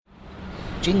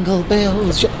Jingle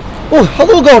bells. Oh,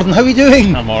 hello, Gordon. How are you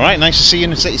doing? I'm all right. Nice to see you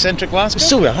in the city centre of Glasgow.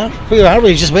 So we are. Where are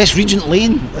we? Just West Regent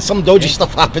Lane. Some dodgy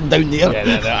stuff happened down there.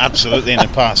 Yeah, absolutely in the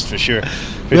past, for sure.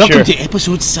 Welcome to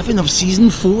episode 7 of season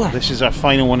 4. This is our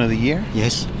final one of the year.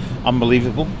 Yes.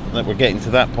 Unbelievable that we're getting to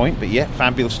that point, but yeah,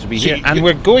 fabulous to be here. And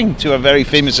we're going to a very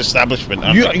famous establishment,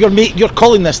 aren't we? You're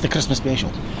calling this the Christmas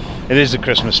special. It is the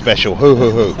Christmas special. Ho, ho,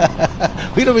 ho.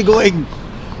 Where are we going?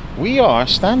 We are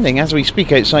standing, as we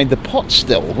speak, outside the Pot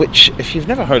Still, which, if you've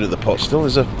never heard of the Pot Still,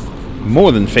 is a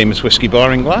more than famous whiskey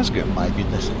bar in Glasgow. My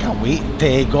goodness, I can't wait.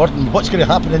 Gordon, what's going to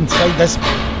happen inside this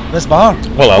bar?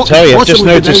 Well, I'll tell you, I've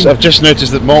just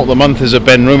noticed that Malt of the Month is a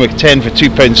Ben Romick 10 for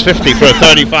 £2.50 for a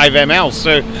 35ml,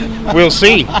 so we'll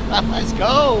see. Let's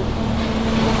go.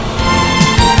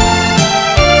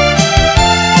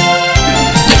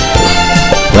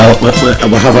 Well,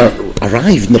 we have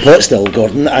arrived in the Pot Still,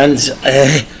 Gordon, and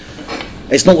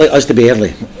it's not like us to be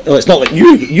early. Well, it's not like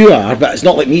you are, but it's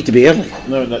not like me to be early.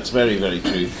 No, that's very, very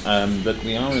true. But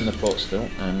we are in the Pot Still,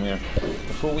 and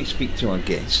before we speak to our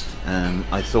guest,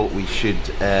 I thought we should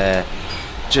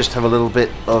just have a little bit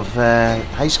of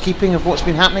housekeeping of what's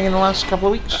been happening in the last couple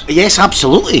of weeks. Yes,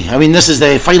 absolutely. I mean, this is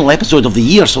the final episode of the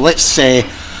year, so let's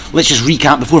just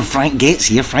recap before Frank gets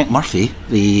here. Frank Murphy,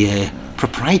 the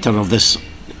proprietor of this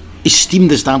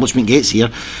esteemed establishment, gets here.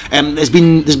 There's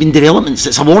been developments.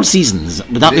 It's award seasons.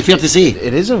 Would that be fair to say?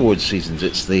 It is award seasons.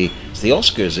 It's the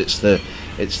Oscars. It's the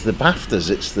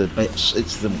BAFTAs.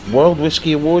 It's the World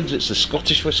Whisky Awards. It's the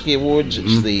Scottish Whisky Awards.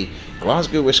 It's the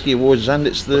Glasgow Whisky Awards, and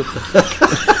it's the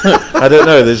I don't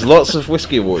know. There's lots of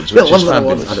whisky awards, which is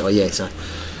fabulous. Yes.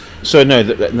 So no,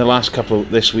 in the last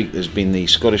this week, there's been the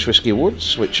Scottish Whisky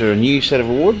Awards, which are a new set of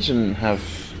awards and have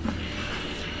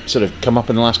sort of come up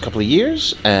in the last couple of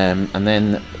years, and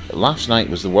then last night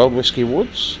was the World Whisky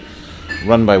Awards,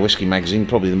 run by Whisky Magazine,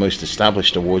 probably the most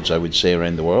established awards, I would say,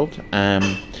 around the world.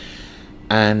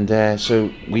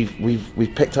 So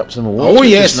we've picked up some awards. Oh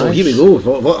yes, nice. So here we go.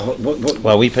 What?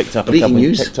 Well, we picked up a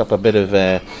bit of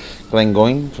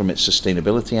Glengoyne from its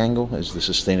sustainability angle as the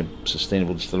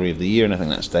sustainable distillery of the year, and I think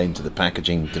that's down to the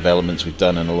packaging developments we've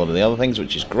done and a lot of the other things,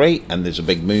 which is great. And there's a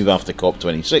big move after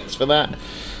COP26 for that.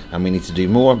 And we need to do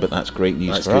more, but that's great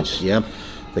news for us. Yeah.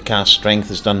 The Cask Strength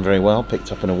has done very well, picked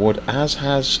up an award, as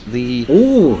has the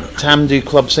Tamdhu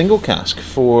Club Single Cask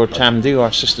for Tamdhu,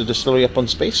 our sister distillery up on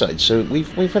Speyside. So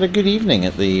we've had a good evening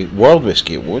at the World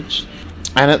Whisky Awards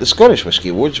and at the Scottish Whisky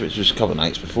Awards, which was a couple of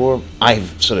nights before.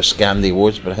 I've sort of scanned the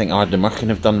awards, but I think Ardnamurchan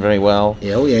have done very well.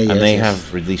 And they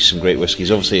have released some great whiskies.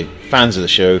 Obviously, fans of the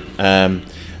show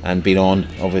and been on,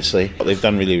 obviously. But they've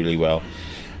done really, really well.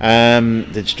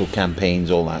 Digital campaigns,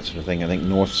 all that sort of thing. I think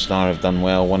North Star have done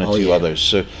well, one or two others.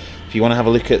 So if you want to have a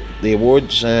look at the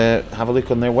awards, have a look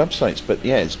on their websites. But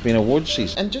yeah, it's been award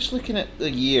season. And just looking at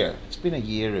the year, it's been a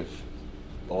year of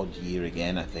odd year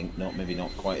again, I think. Maybe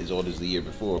not quite as odd as the year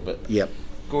before, but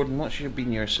Gordon, what's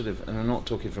been your sort of, and I'm not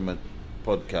talking from a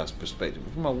podcast perspective,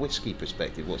 but from a whiskey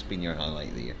perspective, what's been your highlight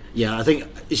of the year? Yeah, I think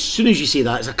as soon as you say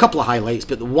that, it's a couple of highlights,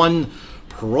 but the one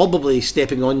probably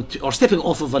stepping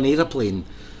off of an aeroplane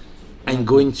and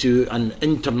going to an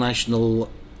international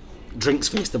drinks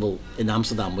festival in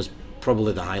Amsterdam was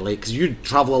probably the highlight, because you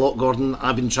travel a lot, Gordon.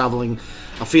 I've been travelling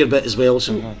a fair bit as well,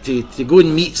 so to go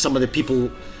and meet some of the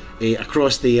people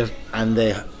across there, and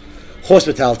the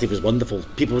hospitality was wonderful.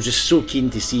 People were just so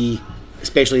keen to see,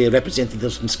 especially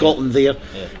representatives from Scotland there,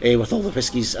 with all the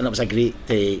whiskies, and it was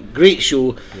a great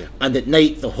show. And at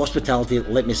night, the hospitality,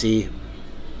 let me say,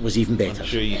 was even better. I'm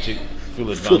sure you took full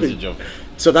advantage of it.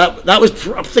 So that was,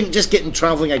 I think, just getting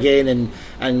travelling again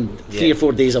and 3 or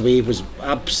 4 days away was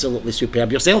absolutely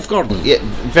superb. Yourself, Gordon? Yeah,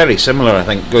 very similar, I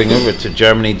think. Going over to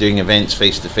Germany, doing events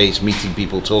face to face, meeting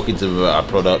people, talking to them about our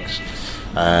products.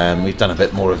 We've done a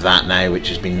bit more of that now, which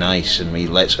has been nice, and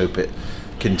let's hope it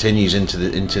continues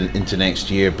into next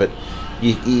year. But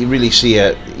you really see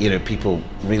people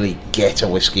really get a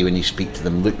whiskey when you speak to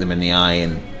them, look them in the eye,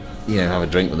 and have a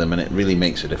drink with them, and it really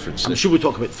makes a difference. I'm sure we'll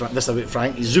talk about about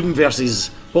Frank. Zoom versus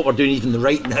what we're doing even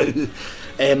right now.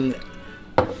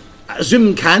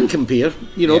 Zoom can compare,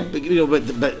 but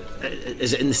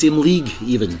is it in the same league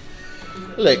even?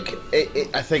 Look,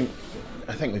 I think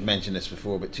we've mentioned this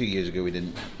before, but 2 years ago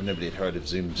nobody had heard of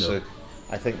Zoom. No. So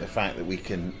I think the fact that we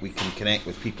can connect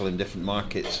with people in different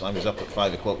markets. I was up at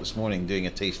 5 o'clock this morning doing a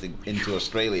tasting into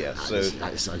Australia.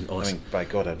 That's awesome. I think, by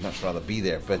God, I'd much rather be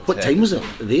there. But what time was it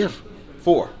there?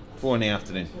 4 in the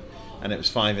afternoon, and it was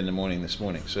 5 in the morning this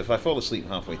morning. So if I fall asleep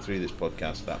halfway through this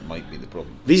podcast, that might be the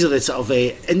problem. These are the sort of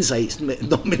insights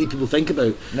not many people think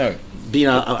about. No, being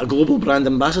a global brand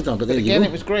ambassador. But then again,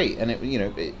 it was great, and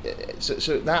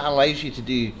so that allows you to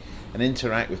do and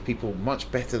interact with people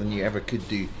much better than you ever could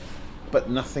do. But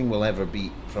nothing will ever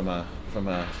beat from a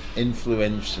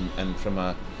influence and from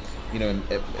a, you know,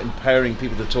 empowering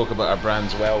people to talk about our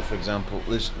brands well. For example,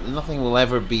 there's nothing will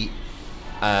ever beat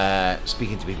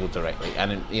speaking to people directly.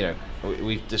 And you know,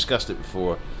 we've discussed it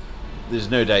before. There's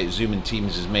no doubt Zoom and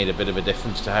Teams has made a bit of a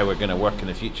difference to how we're going to work in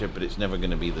the future, but it's never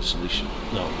going to be the solution.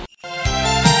 No.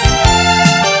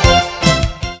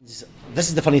 This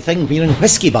is the funny thing, when you're in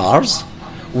whiskey bars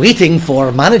waiting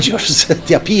for managers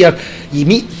to appear, you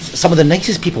meet some of the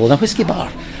nicest people in a whiskey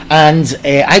bar. And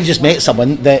I've just met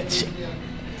someone that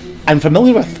I'm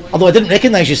familiar with, although I didn't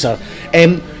recognise you, sir.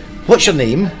 What's your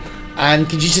name? And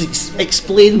could you just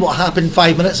explain what happened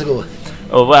 5 minutes ago?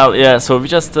 Oh, well, yeah, so we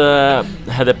just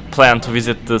had a plan to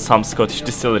visit some Scottish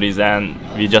distilleries, and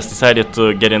we just decided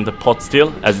to get into Pot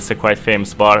Still, as it's a quite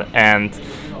famous bar, and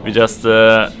we just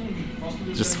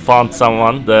found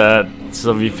someone that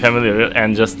so we familiar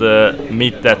and just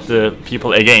meet that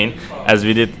people again, as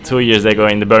we did 2 years ago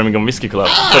in the Birmingham Whiskey Club.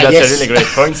 So that's yes. a really great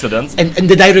coincidence. And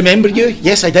did I remember you?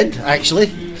 Yes, I did, actually.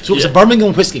 So it was a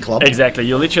Birmingham Whiskey Club. Exactly,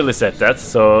 you literally said that.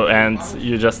 So, and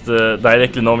you just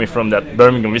directly know me from that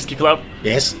Birmingham Whiskey Club.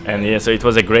 Yes. And yeah, so it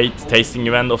was a great tasting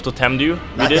event of the Tamdhu.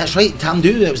 That's right,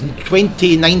 Tamdhu. It was in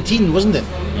 2019, wasn't it?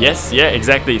 Yes, yeah,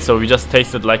 exactly. So we just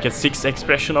tasted like a 6th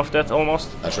expression of that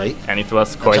almost. That's right. And it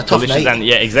was quite delicious. Night. And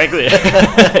yeah, exactly.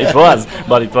 It was,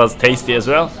 but it was tasty as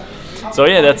well. So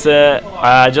yeah, that's.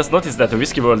 I just noticed that the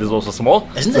whiskey world is also small,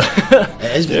 isn't it?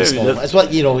 It is very small. It's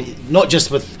what, you know, not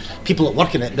just with people that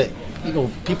work in it, but you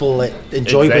know, people that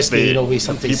enjoy whiskey. You know, we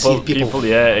sometimes see people.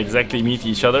 Yeah, exactly, meet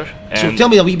each other. So tell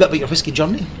me a wee bit about your whiskey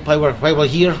journey. While we're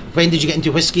here, when did you get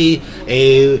into whiskey?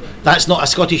 That's not a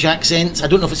Scottish accent. I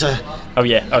don't know if it's a. Oh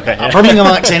yeah, okay. A Birmingham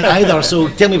accent either. So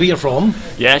tell me where you're from.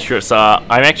 Yeah, sure. So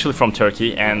I'm actually from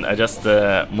Turkey, and I just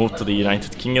moved to the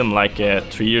United Kingdom like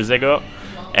 3 years ago.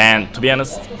 And to be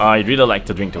honest, I really liked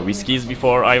to drink the whiskeys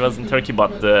before I was in Turkey,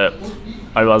 but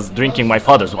I was drinking my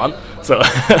father's one. So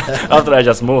after I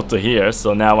just moved to here,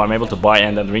 so now I'm able to buy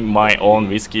and then drink my own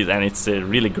whiskeys, and it's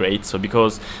really great. So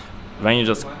because when you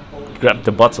just grab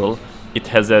the bottle, it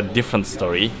has a different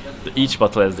story. Each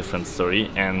bottle has a different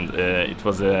story, and it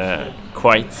was a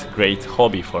quite great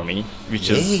hobby for me.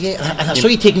 And I saw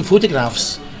you taking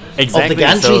photographs. Exactly. Of the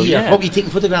gantry so, here. Yeah. What were you taking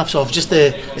photographs of?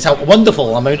 It's a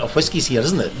wonderful amount of whiskies here,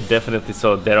 isn't it? Definitely.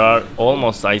 So there are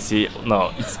almost, it's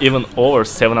even over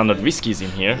 700 whiskies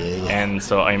in here. And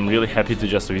so I'm really happy to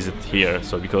just visit here.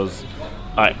 So because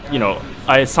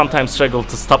I sometimes struggle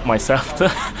to stop myself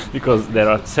because there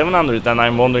are 700 and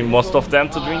I'm wondering most of them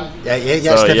to drink. Yeah,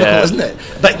 so, it's difficult, isn't it?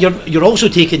 But you're also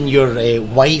taking your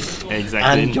wife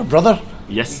and your brother.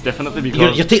 Yes, definitely.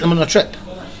 Because you're taking them on a trip.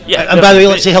 Yeah, and by the way,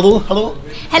 let's say hello.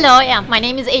 Hello, yeah, my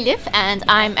name is Elif, and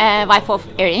I'm a wife of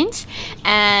Erinç.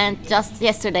 And just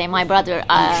yesterday, my brother,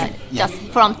 just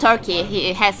from Turkey,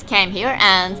 he has came here,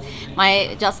 and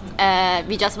we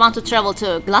just want to travel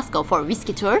to Glasgow for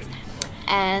whiskey tour.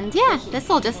 And yeah, that's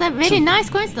all. Just a very nice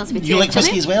coincidence with you. You like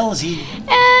whiskey as well? Is he?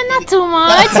 Not too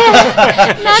much.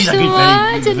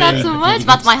 Not too much.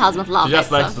 But my husband loves it. He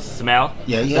just likes to smell.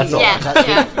 Yeah.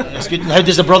 That's good. And how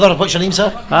does the brother? What's your name, sir?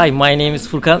 Hi, my name is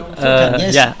Furkan.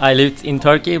 Yes. Yeah, I lived in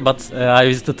Turkey, but I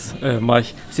visited my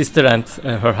sister and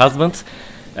her husband,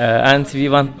 and we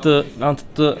wanted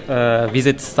to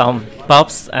visit some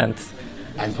pubs. And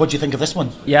what do you think of this one?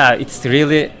 Yeah, it's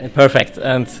really perfect,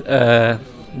 and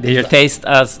their taste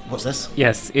as. What's this?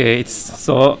 Yes, it's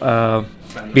so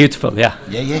beautiful. Yeah.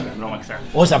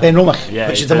 Oh, it's a Benromach,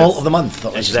 which is the malt of the month.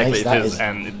 Exactly, it is,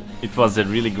 and it was a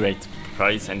really great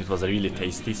price, and it was really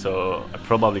tasty. So I'm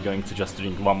probably going to just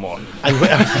drink one more. And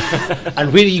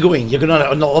where are you going? You're going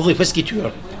on a lovely whiskey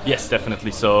tour. Yes,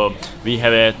 definitely. So we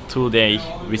have a 2-day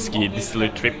whiskey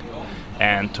distillery trip,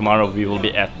 and tomorrow we will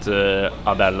be at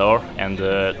Aberlour and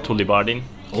Tullibardine.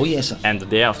 Oh yes, sir. And the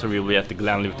day after we will be at the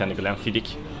Glenlivet and the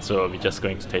Glenfiddich. So we're just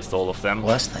going to taste all of them.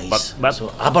 Well, that's nice. But so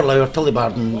Aberlour,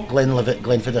 Tullibardine, Glenlivet,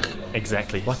 Glenfiddich.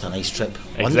 Exactly. What a nice trip.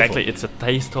 Exactly. Wonderful. It's a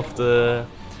taste of the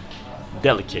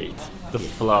delicate, the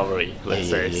flowery, let's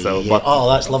say. Oh,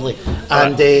 that's lovely.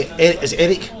 And is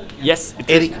Eric? Yes.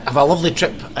 Eric, have a lovely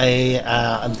trip,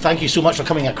 and thank you so much for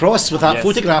coming across with that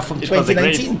photograph from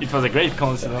 2019. It was a great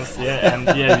coincidence, and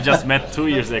we just met 2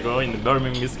 years ago in the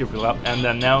Birmingham Whiskey Club, and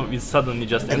then now we suddenly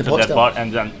just entered that bar,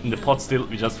 and then in the Pot Still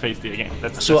we just faced it again.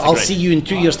 I'll see you in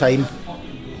 2 years' time,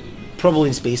 probably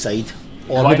in Speyside.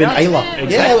 Or Why maybe not? in Isla.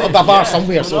 Exactly. Yeah, a bar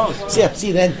somewhere. So see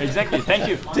you then. Exactly. Thank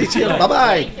you. Take care. Bye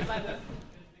bye.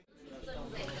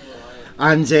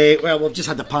 And well, we've just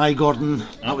had the pie, Gordon.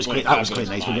 That was quite nice.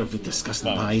 We were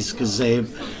discussing pies because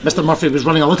Mr. Murphy was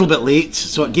running a little bit late,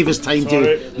 so it gave us time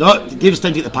to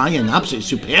get the pie in. Absolutely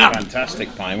superb.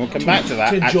 Fantastic pie. We'll come back to that.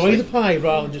 To enjoy the pie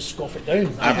rather than just scoff it down.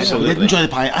 Absolutely. I did enjoy the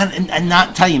pie, and in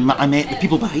that time I met the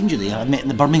people behind you there. I met in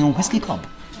the Birmingham Whisky Club.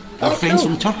 Our friends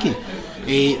from Turkey.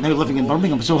 Now living in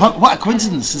Birmingham. So what a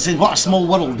coincidence, and saying what a small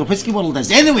world the whisky world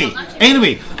is. Anyway,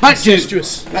 back to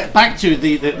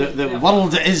the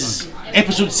world that is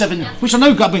episode 7, which are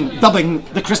now dubbing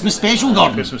the Christmas special,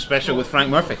 Gordon. Christmas special with Frank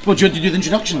Murphy. Well, do you want to do the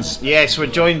introductions? Yes, we're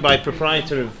joined by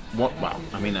proprietor of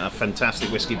a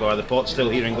fantastic whisky bar, the Pot Still,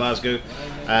 here in Glasgow,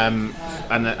 and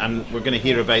we're going to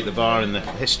hear about the bar and the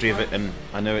history of it. And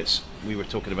I know we were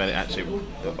talking about it actually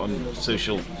on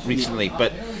social recently,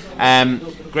 but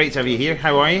great to have you here.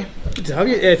 How are you? Good to have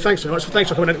you. Thanks very much. Thanks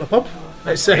for coming into my pub.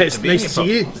 It's nice to see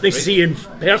you. It's nice to see you in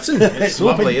person. It's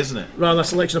lovely, isn't it? Rather than a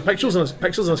selection of pixels on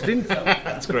a screen.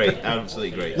 That's great,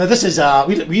 absolutely great. Now this is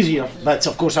we're here, but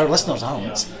of course our listeners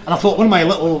aren't. And I thought one of my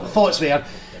little thoughts were,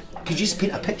 could you just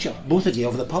paint a picture, both of you,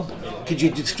 of the pub? Could you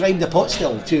describe the Pot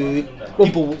Still to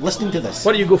people listening to this?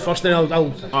 Why don't you go first, then I'll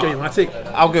give you my take.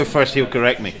 I'll go first. He'll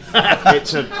correct me.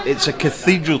 It's a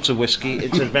cathedral to whiskey.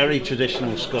 It's a very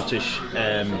traditional Scottish,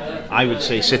 I would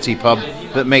say, city pub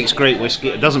that makes great whiskey.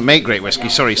 It doesn't make great whiskey.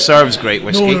 Sorry, serves great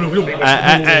whiskey. No, we don't make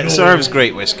whiskey. Serves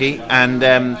great whiskey.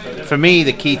 And for me,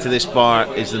 the key to this bar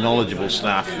is the knowledgeable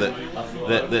staff that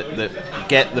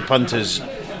get the punters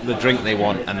the drink they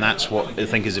want, and that's what I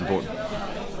think is important.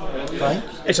 Right.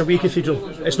 It's a wee cathedral.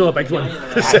 It's not a big one.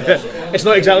 It's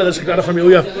not exactly the Sagrada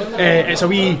Familia. It's a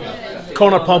wee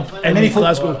corner pub in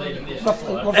Glasgow.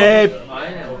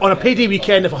 On a payday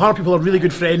weekend, if 100 people are really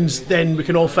good friends, then we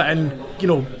can all fit in,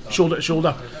 shoulder to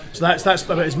shoulder. So that's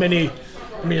about as many.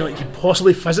 I mean, like you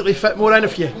possibly physically fit more in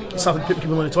if you started putting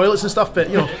people in the toilets and stuff. But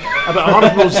about 100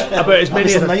 people's about as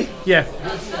many. Yeah.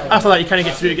 After that, you kind of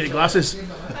get through to get the glasses.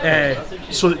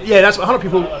 That's 100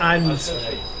 people, and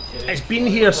it's been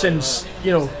here since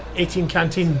 18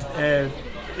 Canteen. The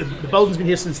building's been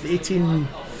here since the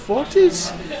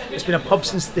 1840s. It's been a pub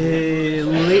since the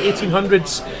late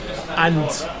 1800s, and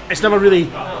it's never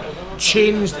really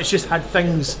changed. It's just had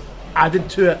things added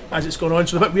to it as it's gone on.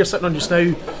 So the bit we're sitting on just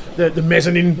now, the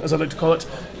mezzanine, as I like to call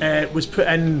it, was put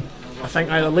in, I think,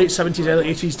 either late 70s,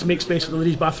 early 80s to make space for the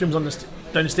ladies' bathrooms down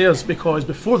the stairs, because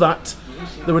before that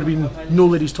there would have been no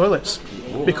ladies' toilets,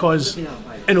 because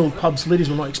in old pubs ladies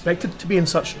were not expected to be in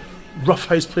such rough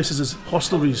house places as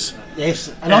hostelries.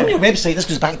 Yes, and on your website this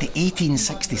goes back to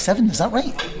 1867, is that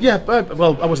right? Yeah,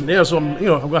 well, I wasn't there, so I'm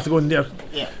going to have to go in there.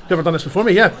 Yeah. Whoever done this before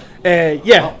me,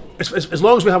 As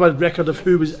long as we have a record of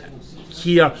who was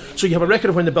here, so you have a record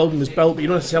of when the building was built, but you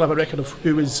don't necessarily have a record of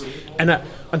who was in it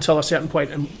until a certain point.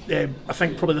 And I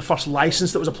think probably the first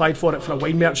license that was applied for it for a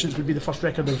wine merchant would be the first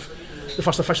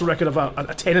official record of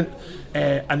a tenant,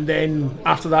 and then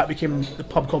after that became the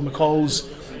pub called McCall's,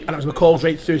 and it was McCall's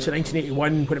right through to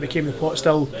 1981 when it became the Pot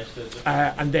Still,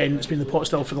 and then it's been the Pot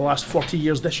Still for the last 40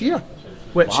 years this year,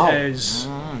 which is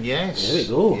yes, there we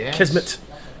go, yes. Kismet.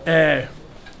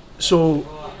 So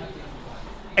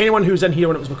anyone who was in here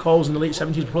when it was McCall's in the late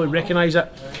 70s would probably recognise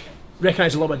it a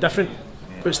little bit different,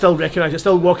 but still recognise it,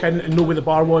 still walk in and know where the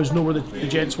bar was, know where the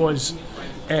gents was,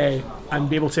 and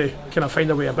be able to kind of find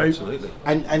their way about. Absolutely.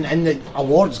 And the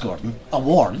awards, Gordon,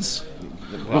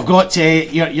 we've got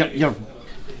your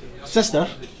sister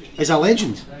is a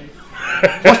legend.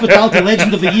 Hospitality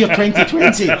Legend of the Year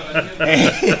 2020.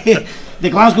 The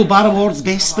Glasgow Bar Awards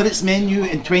Best Spirits Menu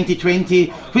in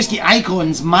 2020. Whisky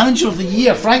Icons Manager of the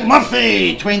Year Frank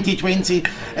Murphy 2020.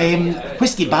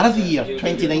 Whisky Bar of the Year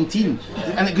 2019.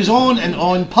 And it goes on and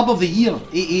on. Pub of the Year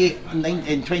AA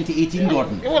in 2018,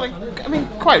 Gordon. Well, I mean,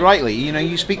 quite rightly,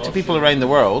 you speak to people around the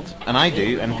world, and I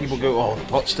do, and people go, "Oh, the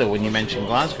Pot Still," when you mention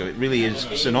Glasgow. It really is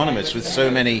synonymous with so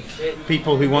many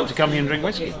people who want to come here and drink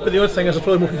whiskey. But the other thing is, there's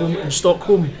probably more people in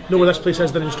Stockholm know where this place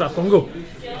is than in Strathbungo.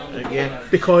 Yeah.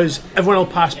 Because everyone will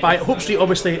pass by. Hope Street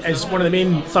obviously is one of the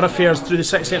main thoroughfares through the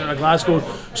city centre of Glasgow,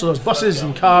 so there's buses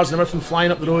and cars and everything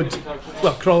flying up the road,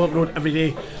 crawling up the road every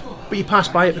day. But you pass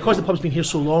by it because the pub's been here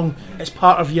so long. It's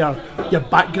part of your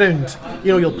background.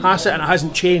 You'll pass it and it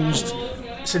hasn't changed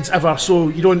since ever, so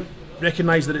you don't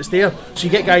recognise that it's there. So you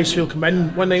get guys who'll come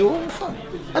in one night, "Oh fuck,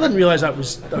 I didn't realise that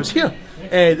was here."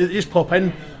 They just pop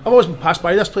in. I've always been passed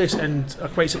by this place and are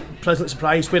quite pleasantly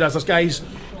surprised, whereas there's guys,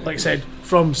 like I said,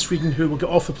 from Sweden who will get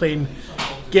off the plane,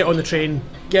 get on the train,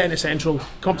 get into Central,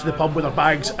 come to the pub with their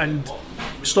bags and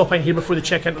stop in here before they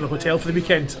check into the hotel for the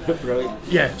weekend. Right.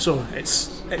 Yeah, so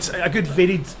it's a good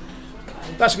varied.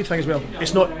 That's a good thing as well.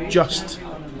 It's not just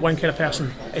one kind of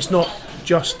person. It's not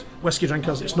just whiskey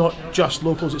drinkers. It's not just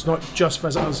locals. It's not just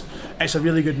visitors. It's a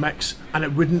really good mix, and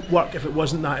it wouldn't work if it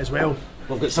wasn't that as well.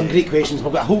 We've got some great questions.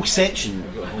 We've got a whole section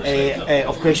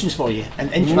of questions for you,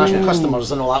 and international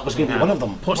customers and all that was going to be one of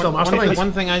them.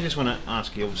 One thing I just want to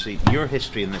ask you, obviously, your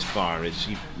history in this bar is,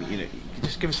 you know,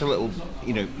 just give us a little,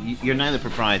 you know, you're now the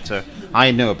proprietor.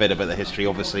 I know a bit about the history,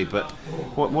 obviously, but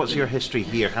what's your history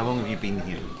here? How long have you been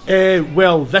here?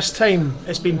 Well, this time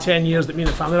it's been 10 years that me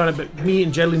and the family run it, but me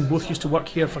and Geraldine both used to work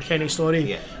here for Kenny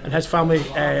Story and his family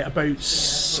about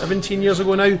 17 years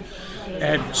ago now.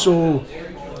 So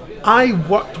I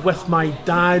worked with my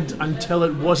dad until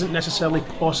it wasn't necessarily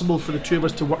possible for the two of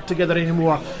us to work together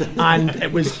anymore, and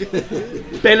it was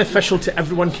beneficial to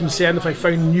everyone concerned if I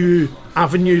found new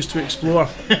avenues to explore.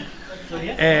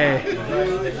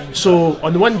 So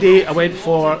on the one day I went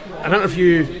for an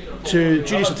interview to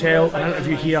Judy's Hotel, an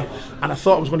interview here, and I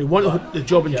thought I was going to want the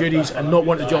job in Judy's and not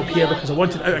want the job here because I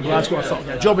wanted out of Glasgow. I thought I'd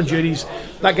get a job in Judy's,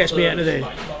 that gets me into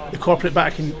the corporate, but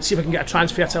I can see if I can get a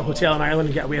transfer to a hotel in Ireland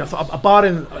and get away. I thought a bar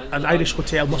in an Irish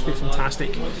hotel must be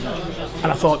fantastic, and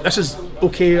I thought this is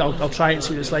okay, I'll try it and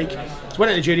see what it's like. So I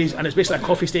went into Judy's, and it's basically a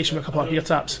coffee station with a couple of beer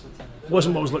taps.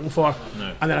 Wasn't what I was looking for.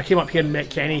 No. And then I came up here and met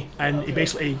Kenny, and he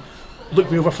basically looked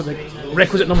me over for the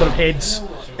requisite number of heads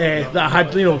that I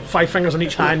had, 5 fingers on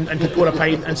each hand, and could pour a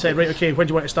pint, and said, right, okay, when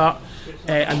do you want to start?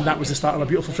 And that was the start of a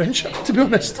beautiful friendship, to be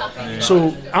honest.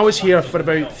 So I was here for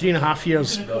about 3.5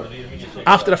 years.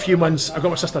 After a few months, I got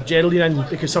my sister Geraldine in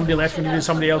because somebody left and needed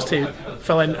somebody else to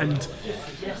fill in, and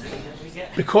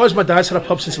because my dad's had a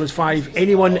pub since I was 5,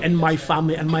 anyone in my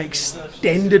family and my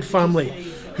extended family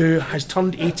who has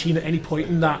turned 18 at any point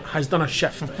in that has done a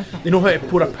shift. They know how to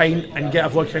pour a pint and get a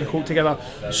vodka and coke together.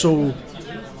 So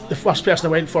the first person I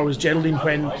went for was Geraldine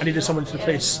when I needed someone to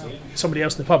replace somebody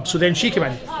else in the pub. So then she came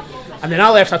in, and then I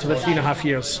left after about 3.5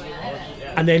 years,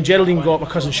 and then Geraldine got my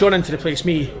cousin Sean in to replace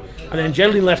me, and then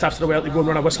Geraldine left after a while to go and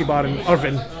run a whiskey bar in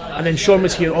Irvine, and then Sean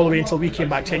was here all the way until we came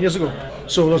back 10 years ago.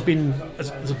 So there's been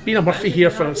a Murphy here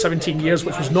for 17 years,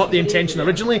 which was not the intention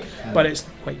originally, but it's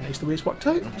quite nice the way it's worked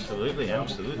out. Absolutely.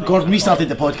 Gordon, we started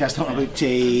the podcast talking about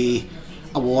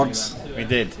awards. We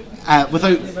did.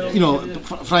 Without,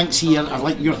 Frank's here, I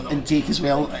like your intake as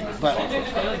well, but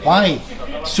why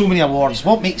so many awards?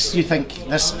 What makes you think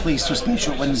this place so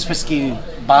special? It wins Whiskey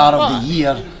Bar of the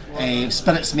Year,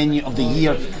 Spirits Menu of the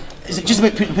Year. Is it just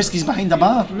about putting whiskies behind a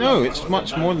bar? No, it's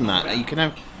much more than that.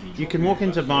 You can walk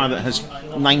into a bar that has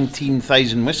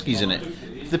 19,000 whiskies in it.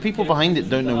 If the people behind it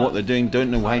don't know what they're doing,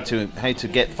 don't know how to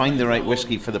find the right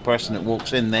whiskey for the person that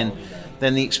walks in, then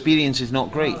the experience is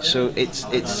not great. So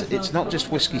it's not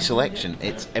just whiskey selection,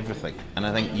 it's everything. And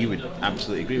I think you would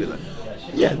absolutely agree with that.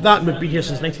 Yeah, that would be here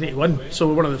since 1981, so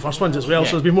we're one of the first ones as well.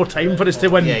 So there's been more time for us to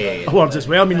win awards as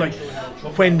well. I mean, like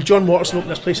when John Watterson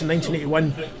opened this place in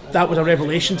 1981, that was a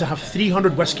revelation. To have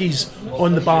 300 whiskies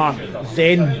on the bar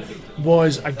then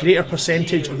was a greater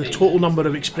percentage of the total number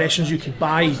of expressions you could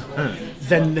buy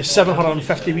than the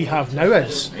 750 we have now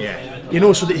is.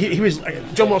 So that he was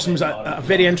John Watterson was a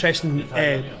very interesting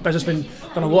businessman.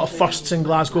 Done a lot of firsts in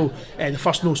Glasgow. The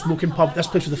first no smoking pub. This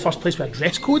place was the first place with a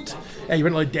dress code. You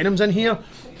weren't allowed denims in here.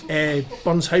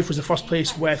 Burns House was the first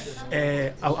place with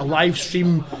a live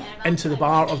stream into the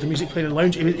bar of the music playing in the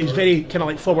lounge. He was very kind of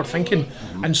like forward thinking,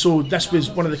 and so this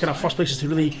was one of the kind of first places to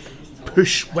really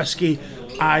push whiskey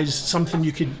as something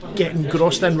you could get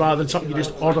engrossed in rather than something you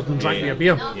just ordered and drank with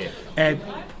your beer.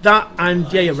 That,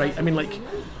 and you're right. I mean, like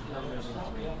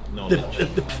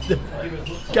the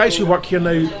guys who work here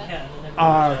now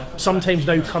are sometimes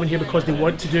now coming here because they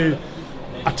want to do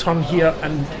a turn here,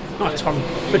 and not a turn,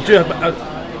 but do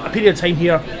a period of time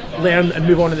here, learn and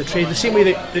move on in the trade. The same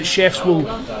way that chefs will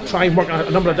try and work in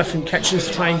a number of different kitchens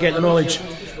to try and get the knowledge.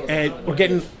 We're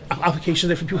getting applications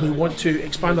there from people who want to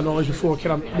expand their knowledge before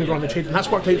kind of move on in the trade, and that's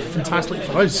worked out fantastically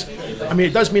for us. I mean,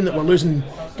 it does mean that we're losing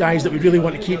guys that we really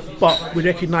want to keep, but we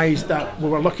recognise that we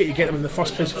were lucky to get them in the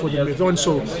first place before they moved on.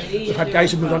 So we've had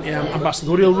guys who moved on to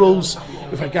ambassadorial roles,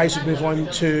 we've had guys who moved on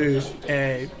to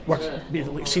work, be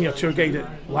like senior tour guide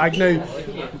at Lag now,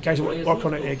 guys who work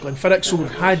on at Glenfiddich. So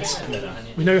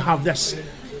we now have this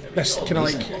kind of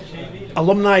like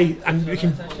alumni, and we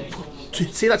can to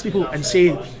say that to people and say,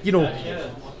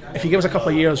 if you give us a couple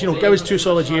of years, give us 2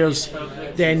 solid years,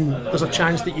 then there's a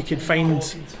chance that you could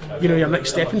find, your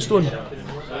next stepping stone.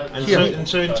 And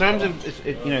so in terms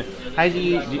of, how do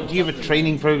you have a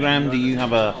training program? Do you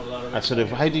have a sort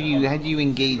of, how do you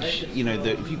engage,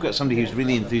 if you've got somebody who's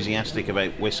really enthusiastic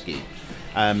about whiskey,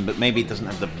 but maybe doesn't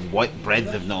have the white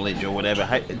breadth of knowledge or whatever,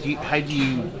 how do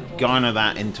you garner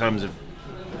that in terms of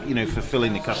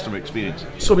fulfilling the customer experience?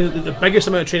 So I mean, the biggest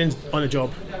amount of training on the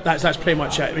job. That's pretty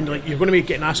much it. I mean, like, you're going to be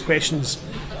getting asked questions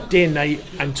day and night,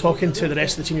 and talking to the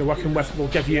rest of the team you're working with will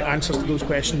give you answers to those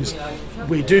questions.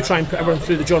 We do try and put everyone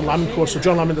through the John Lamond course. So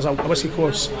John Lamond does a whisky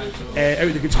course out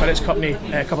of the Good Spirits Company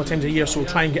a couple of times a year, so we'll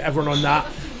try and get everyone on that.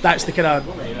 That's the kind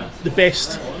of the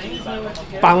best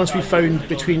balance we found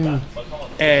between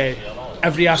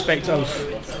every aspect of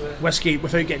whisky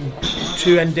without getting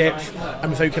too in depth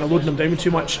and without kind of loading them down with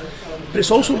too much. But it's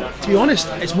also, to be honest,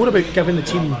 it's more about giving the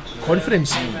team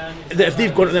confidence that if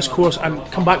they've gone to this course and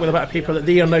come back with a bit of paper that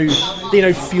they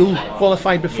now feel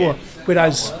qualified before.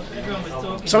 Whereas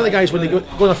some of the guys, when they go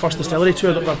on their first distillery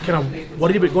tour, they're kind of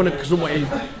worried about going it because they don't want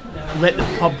to let the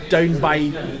pub down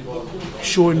by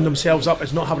showing themselves up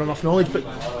as not having enough knowledge. But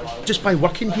just by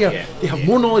working here, they have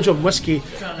more knowledge on whisky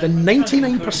than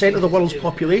 99% of the world's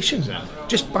population,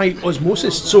 just by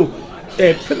osmosis. So,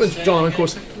 put them in the John Lamond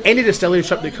course. Any distillery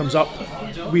trip that comes up,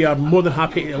 we are more than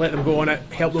happy to let them go on it,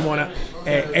 help them on it.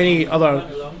 Any other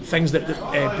things that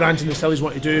brands and distilleries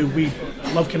want to do, we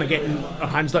love kind of getting our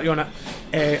hands dirty on it.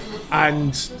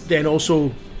 And then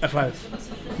also, if a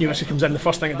new whisky comes in, the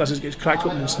first thing it does is it gets cracked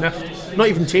open and sniffed. Not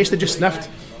even tasted, just sniffed.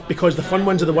 Because the fun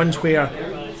ones are the ones where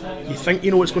you think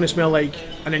you know what it's going to smell like,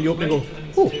 and then you open and go,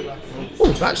 oh,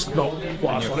 that's not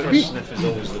what I thought it would be. Sniff is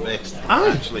always the best.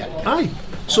 Aye.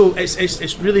 So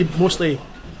it's really mostly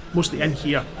in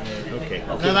here. Okay.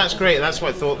 No, that's great. That's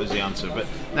what I thought was the answer. But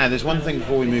now, there's one thing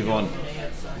before we move on.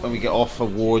 When we get off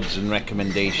awards and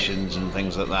recommendations and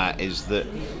things like that, is that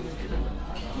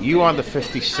you are the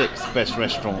 56th best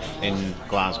restaurant in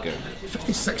Glasgow.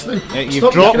 56 now.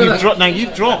 You've dropped.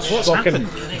 What's happened?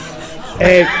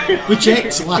 We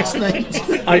checked last night.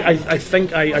 I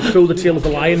think I pulled the tail of the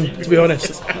lion, to be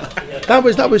honest.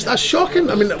 That's shocking.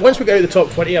 I mean, once we got out of the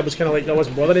top 20, I was kind of like, I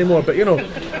wasn't bothered anymore. But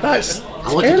that's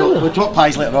terrible. We'll talk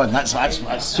pies later on. That's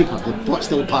super. The pot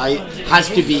still pie has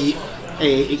to be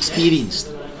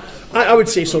experienced. I would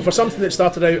say so. For something that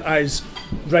started out as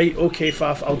right, okay,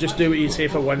 Faf, I'll just do what you say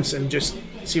for once and just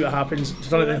see what happens.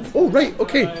 Oh, right,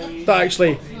 okay, that's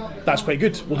quite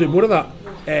good. We'll do more of that.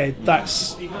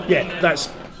 That's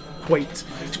quite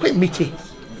meaty.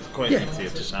 Quite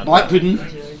meaty.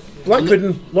 Black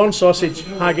pudding, lawn sausage,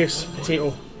 haggis,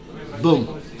 potato.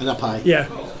 Boom, and a pie. Yeah.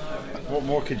 What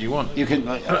more could you want? You can.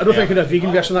 I don't think I can do a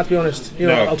vegan version of that, to be honest.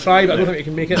 I'll try, but I don't think we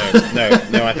can make it.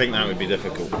 No, I think that would be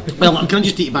difficult. Well, I'm going to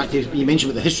just take you back to, you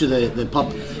mentioned about the history of the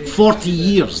pub. 40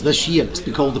 years this year it's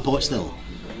been called the Pot Still.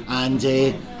 And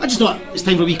I just thought it's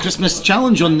time for a wee Christmas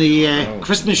challenge on the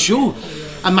Christmas show.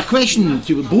 And my question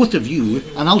to both of you,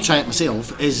 and I'll try it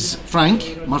myself, is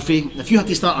Frank, Murphy, if you had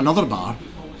to start another bar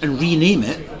and rename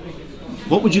it,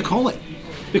 what would you call it?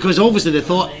 Because obviously they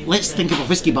thought, let's think of a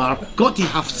whiskey bar, got to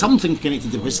have something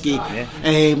connected to whiskey.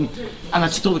 And I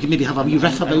just thought we could maybe have a wee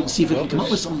riff about and see if we can come up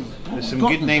with some. There's some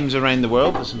good names around the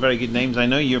world, there's some very good names. I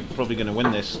know you're probably going to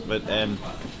win this, but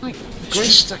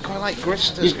Grist, I quite like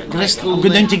Grist. Grist, I'm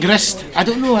going down to Grist. I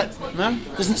don't know it. No?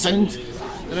 Doesn't sound.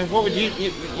 What would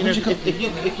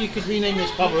if you could rename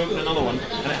this pub or open another one,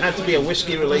 and it had to be a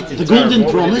whiskey related The Golden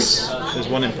Promise. There's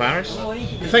one in Paris.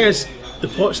 The thing is, the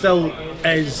Pot Still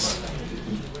is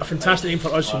a fantastic name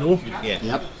for us who know. Yeah.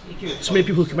 Yep. So many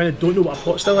people who come in and don't know what a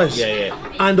pot still is. Yeah.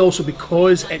 And also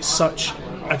because it's such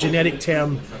a generic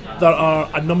term, there are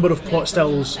a number of pot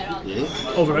stills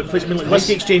over the place. I mean, like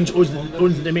Whisky Exchange owns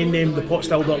the domain name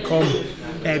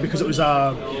thepotstill.com because it was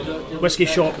a whisky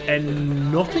shop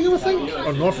in Nottingham, I think,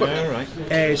 or Norfolk.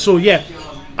 Right. So yeah,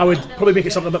 I would probably make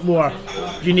it something a bit more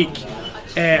unique.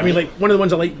 I mean, like one of the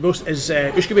ones I like most is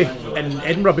Ushkaby in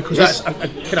Edinburgh because that's a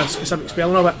kind of specific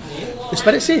spelling of it. The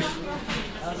Spirit Safe.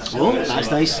 Oh, that's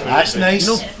nice. That's nice.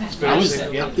 But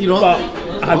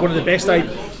I had one of the best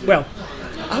well,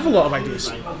 I have a lot of ideas.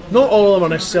 Not all of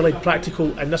them are necessarily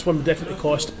practical, and this one would definitely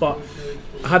cost, but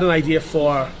I had an idea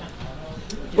for.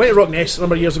 Went to Rockness a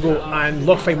number of years ago, and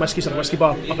Lochfine Whiskies had a whiskey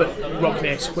bar up at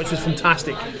Rockness, which was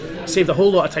fantastic. Saved a whole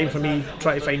lot of time for me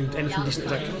trying to find anything decent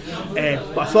to drink.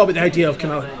 But I thought about the idea of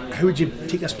kind of how would you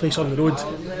take this place on the road?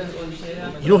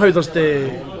 You know how there's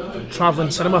the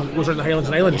travelling cinema that goes around the Highlands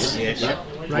and Islands? Yes.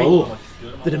 Right. Oh.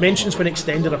 The dimensions when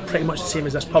extended are pretty much the same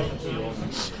as this pub.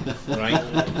 Right.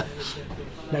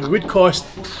 Now it would cost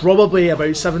probably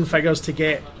about 7 figures to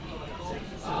get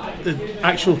the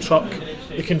actual truck,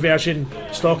 the conversion,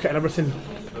 stock it and everything,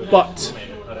 but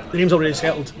the name's already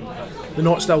settled. The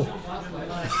Not Still.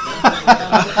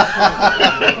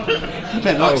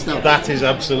 But not still. That is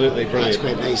absolutely That's brilliant.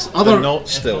 quite nice. The not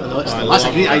still. That's I a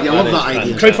love great idea. I love that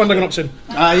idea. Crowdfunding going up soon.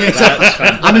 Yes,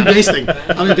 I'm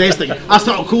investing. I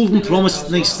started Golden Promise,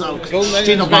 nice sort of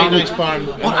chain of very bars. nice bar.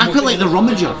 I quite like the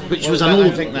Rummager, which was an old.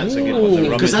 I think that's a good one.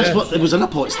 Because that's what it was in a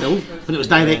pot still when it was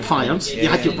direct fired. You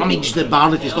had to rummage the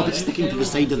barley to stop it sticking to the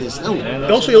side of the still.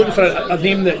 Also, you're looking for a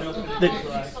name that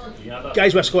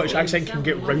guys with a Scottish accent can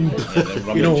get round.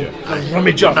 You know, a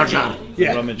rummager.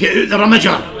 Yeah. Get out the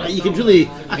Rummager. You could really,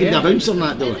 I could be a bouncer on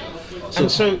that though. And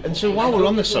so while we're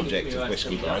on the subject of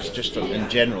whiskey bars, just in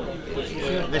general,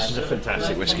 this is a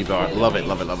fantastic whiskey bar. Love it.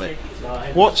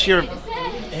 What's your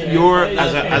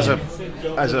as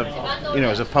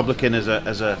a publican, as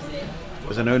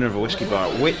an owner of a whiskey bar,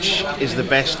 which is the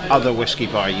best other whiskey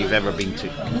bar you've ever been to?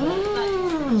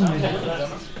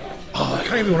 I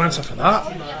can't even answer for that.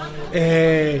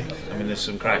 I mean, there's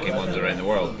some cracking ones around the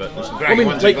world, but there's some cracking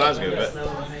ones in Glasgow. But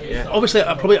yeah, obviously,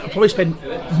 I probably spend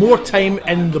more time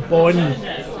in the Bon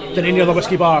than any other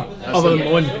whiskey bar other than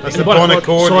Bon. That's the Bon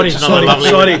Accord.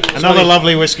 Sorry. Another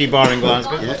lovely whiskey bar in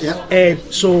Glasgow.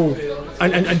 So,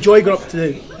 and enjoy going up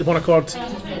to the Bon Accord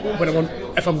when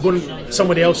if I'm going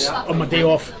somewhere else on my day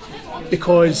off,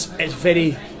 because it's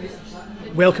very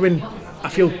welcoming. I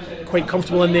feel quite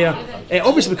comfortable in there.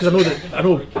 Obviously, because I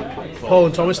know Paul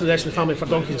and Thomas and the rest of the family for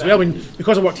donkeys as well. I mean,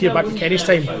 because I worked here back in Kenny's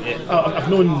time, I've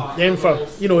known them for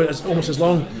almost as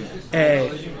long.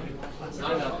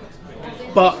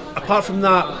 But apart from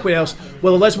that, where else?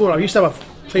 Well, the Lismore. I used to have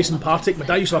a place in Partick. My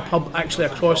dad used to have a pub actually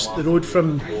across the road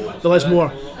from the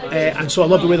Lismore, and so I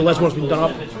love the way the Lismore's been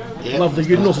done up. Love the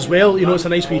urinals as well. It's a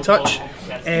nice wee touch.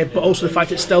 But also the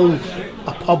fact it's still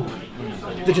a pub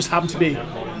that just happens to be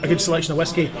a good selection of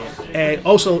whiskey.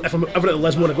 Also, if I'm ever at the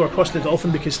Lismore, I go across to the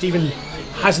Dolphin because Stephen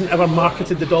hasn't ever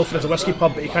marketed the Dolphin as a whiskey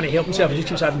pub, but he can't help himself. He just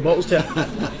keeps adding bottles to it.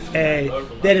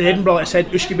 Then in Edinburgh, like I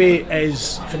said, Ushkebe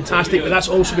is fantastic, but that's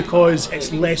also because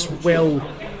it's less well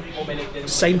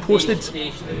signposted.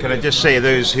 Can I just say,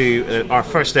 those who our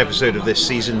first episode of this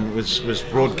season was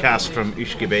broadcast from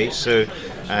Ushkebe, so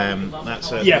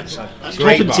that's a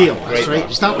great bar. That's right.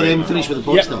 You start with them, finish with the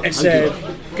pot still. It's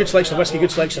good selection of whiskey,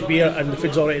 good selection of beer, and the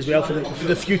food's alright as well. For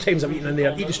the few times I've eaten in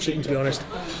there, eat as treating, to be honest.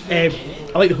 I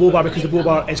like the Bow Bar because the Bow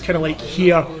Bar is kind of like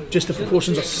here, just the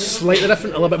proportions are slightly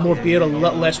different, a little bit more beer, a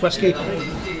little less whiskey.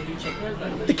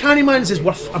 The Cannyman's is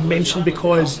worth a mention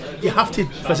because you have to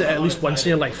visit it at least once in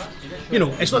your life.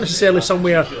 It's not necessarily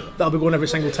somewhere that I'll be going every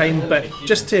single time, but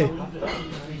just to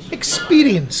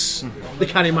experience the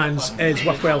Cannyman's is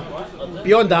worthwhile.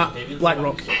 Beyond that, Black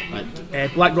Rock.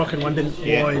 Black Rock in London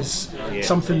was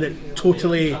something that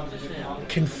totally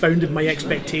confounded my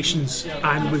expectations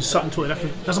and was something totally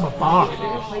different. It doesn't have a bar.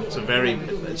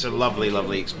 It's a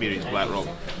lovely experience, Black Rock.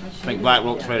 I think Black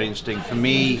Rock's very interesting. For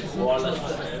me,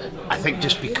 I think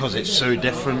just because it's so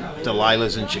different,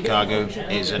 Delilah's in Chicago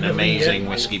is an amazing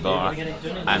whiskey bar,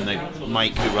 and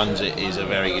Mike who runs it is a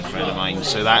very good friend of mine,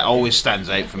 so that always stands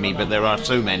out for me, but there are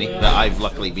so many that I've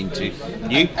luckily been to.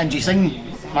 You? And do you sing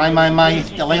my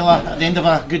Delilah at the end of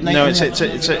a good night? No, it's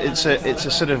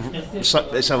a sort of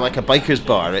like a biker's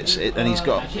bar. And he's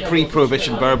got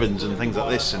pre-prohibition bourbons and things like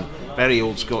this, and very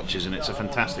old scotches, and it's a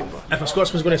fantastic bar. If a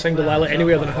Scotsman's going to sing Delilah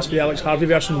anywhere, then it has to be the Alex Harvey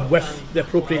version with the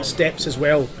appropriate steps as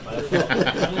well.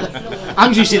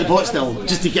 I'm going to say the pot still,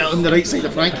 just to get on the right side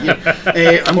of Frank here.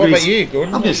 What about you,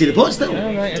 Gordon? I'm going to say the pot still.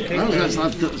 Oh, right, okay.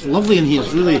 It's lovely in here.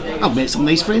 It's really. I've met some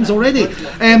nice friends already.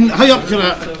 How up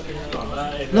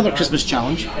to another Christmas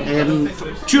challenge?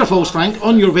 True or false, Frank?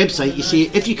 On your website, you say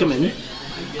if you come in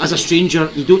as a stranger,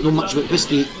 you don't know much about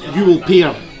whiskey, you will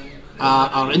pair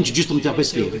or introduce them to a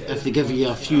whiskey if they give you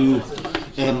a few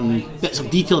bits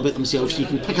of detail about themselves. You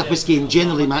can pick a whiskey and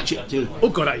generally match it to. Oh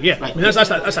god, yeah. Right. I mean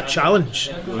that's a challenge.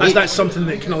 Right. That's something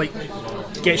that kind of like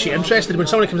gets you interested. When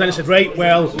someone comes in and said, right,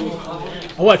 well,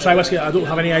 I want to try whiskey, I don't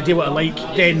have any idea what I like,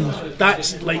 then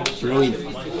that's like Brilliant.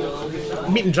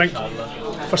 meat and drink.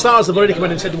 For starters, they've already come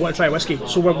in and said they want to try whiskey,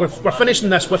 so we're finishing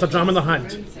this with a dram in their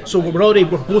hand. So we're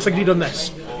both agreed on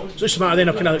this. So it's just a matter then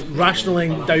of kind of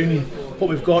rationalling down what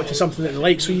we've got to something that they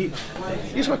like. So you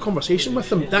just have a conversation with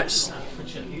them.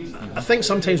 I think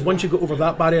sometimes once you go over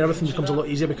that barrier, everything becomes a lot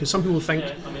easier, because some people think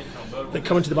that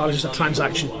coming to the bar is just a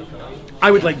transaction.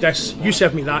 I would like this, you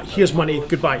serve me that, here's money,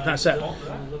 goodbye, that's it.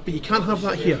 But you can't have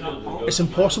that here. It's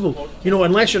impossible.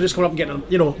 Unless you're just coming up and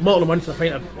getting bottle a month for a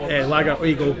pint of lager, or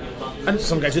you go. And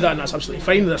some guys do that, and that's absolutely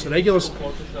fine. That's the regulars.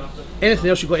 Anything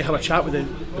else, you've got to have a chat with the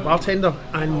bartender.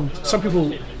 And some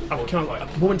people are kind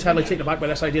of momentarily taken aback by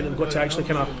this idea that they've got to actually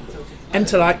kind of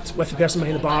interact with the person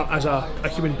behind the bar as a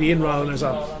human being rather than as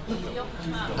a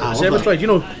service droid.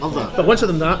 Love that. But once I've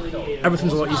done that,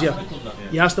 everything's a lot easier.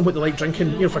 You ask them what they like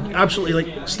drinking. For absolutely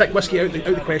like stick whiskey out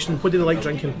the question. What do they like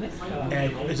drinking?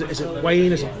 Is it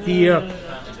wine? Is it beer?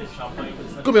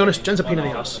 Go be honest, gin's a pain in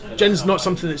the arse. Gin's not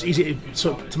something that's easy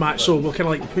to match, so we'll kind of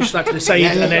like push that to the side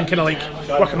and then kind of like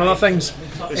work on other things.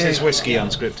 This is whiskey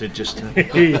unscripted, just to...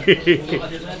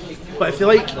 But if they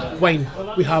like wine,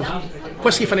 we have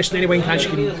whiskey finished in any wine can you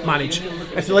can manage.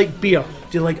 If they like beer,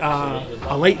 do they like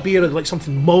a light beer, or do they like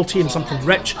something malty and something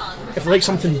rich? If they like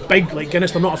something big like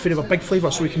Guinness, they're not afraid of a big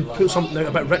flavour, so we can put something out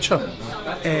a bit richer.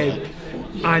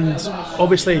 And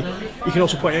obviously, you can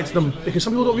also point out to them, because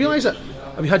some people don't realise it.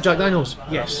 Have you had Jack Daniels?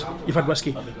 Yes. You've had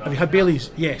whiskey. Have you had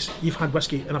Baileys? Yes. You've had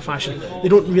whiskey in a fashion. They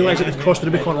don't realise that they've crossed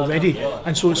the Rubicon already,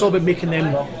 and so it's all about making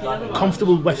them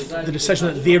comfortable with the decision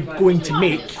that they're going to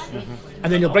make.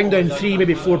 And then you'll bring down 3,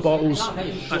 maybe 4 bottles.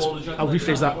 I'll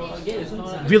rephrase that.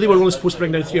 Really, we're only supposed to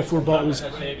bring down 3 or 4 bottles.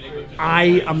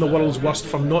 I am the world's worst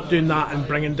for not doing that and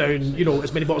bringing down,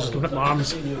 as many bottles as can fit my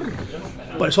arms.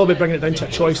 But it's all about bringing it down to a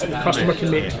choice that the customer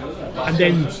can make. And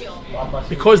then,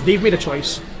 because they've made a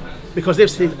choice, because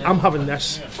they've said, I'm having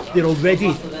this, they're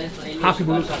already happy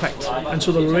with what they picked, and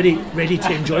so they're already ready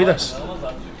to enjoy this.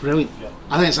 Brilliant.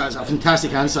 I think that's a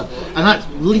fantastic answer, and that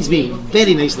leads me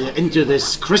very nicely into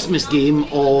this Christmas game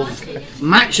of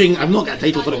matching. I've not got a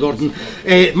title for it, Gordon.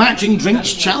 Matching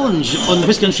drinks challenge on the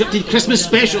Whiskey Unscripted Christmas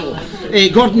special.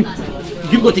 Gordon,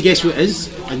 you've got to guess who it is,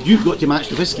 and you've got to match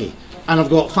the whiskey. And I've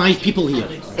got 5 people here.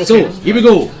 Okay. So here we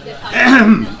go.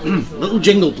 Little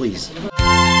jingle, please.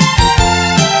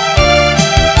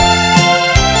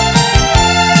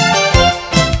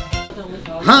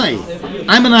 Hi,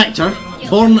 I'm an actor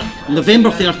born November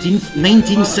 13th,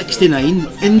 1969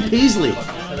 in Paisley.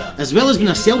 As well as being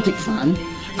a Celtic fan,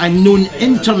 I'm known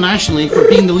internationally for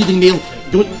being the leading male.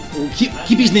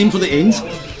 Keep his name for the end.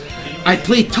 I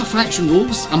play tough action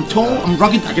roles. I'm tall, I'm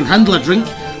rugged, I can handle a drink.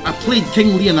 I played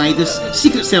King Leonidas,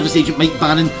 Secret Service agent Mike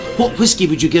Bannon. What whiskey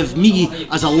would you give me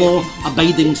as a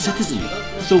law-abiding citizen?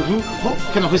 So what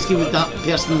kind of whiskey would that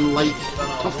person like?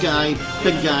 Tough guy,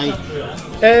 big guy?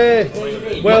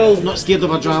 Well... Not scared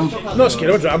of a dram? Not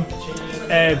scared of a dram.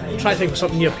 Try to think of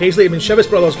something near Paisley. I mean, Chivas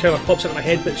Brothers kind of pops into my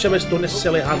head, but Chivas don't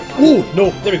necessarily have... Oh,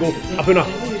 no, there we go. Abuna.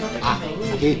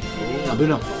 Okay.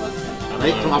 Abuna.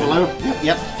 Right, from Aberlour.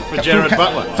 Yep. For Gerard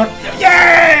Butler.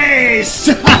 Yes!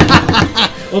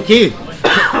 Okay.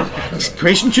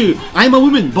 Question 2. I'm a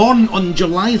woman born on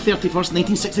July 31st,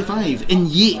 1965 in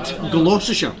Yate,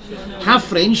 Gloucestershire. Half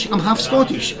French, I'm half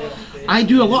Scottish. I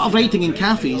do a lot of writing in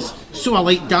cafes, so I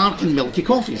like dark and milky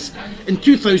coffees. In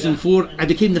 2004, I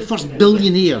became the first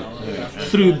billionaire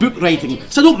through book writing,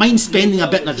 so I don't mind spending a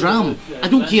bit in a dram. I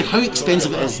don't care how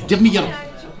expensive it is. Give me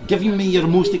your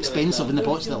most expensive in the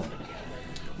pot still.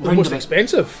 The most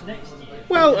expensive?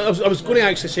 Well, I was going to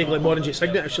actually say Glenmorangie J.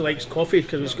 Signet if she likes coffee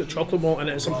because it's got chocolate malt in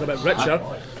it and something a bit richer,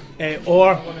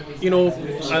 or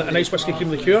a nice whiskey cream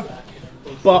liqueur.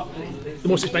 But the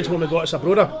most expensive one we got is a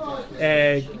Broda,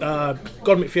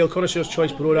 Gordon MacPhail Connoisseur's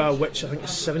Choice Broda, which I think is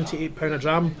 £78 a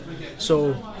dram.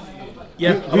 So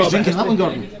yeah, who's drinking that one,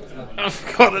 Gordon? I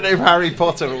forgot the name Harry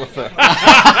Potter author.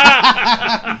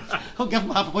 I'll give him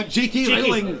half a point. J.K.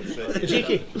 Rowling.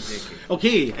 J.K.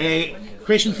 Okay,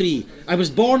 question 3. I was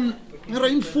born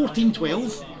around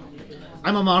 1412.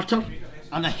 I'm a martyr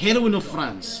and a heroine of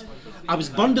France. I was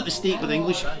burned at the stake by the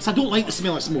English, so I don't like the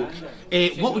smell of smoke.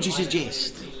 What would you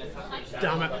suggest?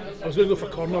 Damn it, I was going to go for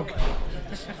Cornog.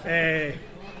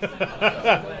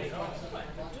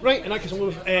 Right, in that case,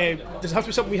 does it have to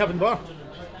be something we have in the bar?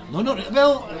 No,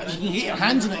 well, you can get your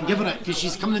hands in it and give her it because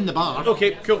she's coming in the bar.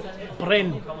 Okay, cool.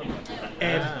 Bren.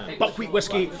 Buckwheat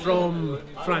whiskey from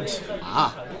France.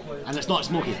 And it's not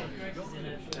smoky.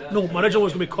 No, my original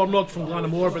was going to be Cornog from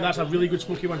Glenamore, but that's a really good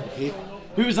smoky one. Okay.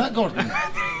 Who is that, Gordon?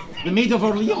 The Maid of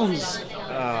Orleans.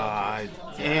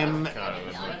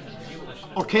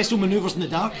 Orchestral manoeuvres in the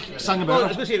dark. Sang about I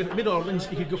was going to say, if it made Orleans,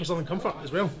 you could go for Southern Comfort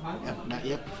as well.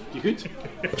 Yep, you could.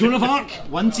 Joan of Arc.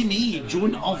 One to me,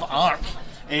 Joan of Arc.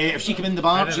 If she came in the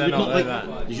bar, she would not like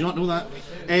that. Did you not know that?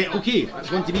 Okay, that's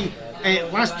one to me.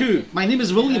 Last 2. My name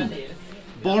is William.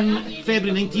 Born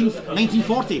February 19th,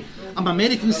 1940. I'm an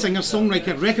American singer,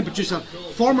 songwriter, record producer,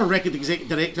 former record executive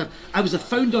director. I was the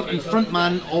founder and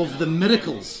frontman of The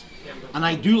Miracles, and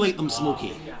I do like them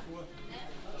smoky.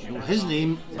 You know his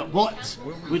name, but what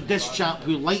would this chap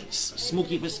who likes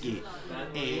smoky whiskey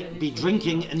be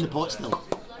drinking in the pot still?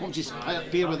 What would you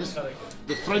pair with this?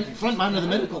 The front man of The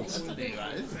Miracles.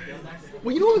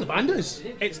 Well, you know what the band is?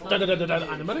 It's da-da-da-da-da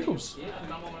and The Miracles.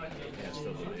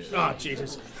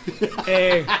 Jesus.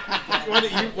 Why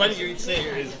don't you say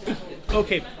it is?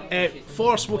 Okay,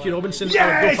 for Smokey Robinson,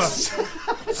 Yes!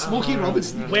 Smokey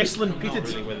Robinson. Westland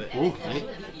peated. Oh, right.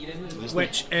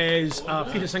 which is a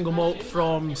peated single malt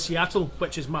from Seattle,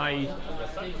 which is my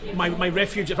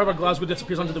refuge. If ever Glasgow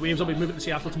disappears under the waves, I'll be moving to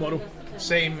Seattle tomorrow.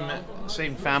 Same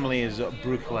family as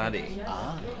Bruichladdich.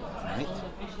 Right.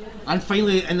 And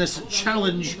finally, in this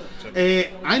challenge,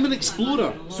 I'm an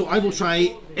explorer, so I will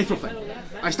try everything.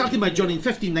 I started my journey in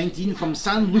 1519 from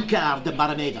San Lucar de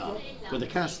Barrameda, where the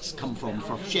casks come from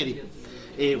for sherry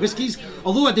whiskies.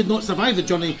 Although I did not survive the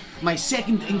journey, my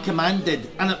second in command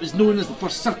did, and it was known as the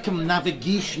first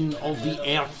circumnavigation of the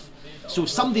earth. So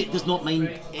somebody that does not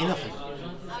mind anything,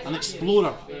 an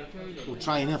explorer, will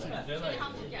try anything.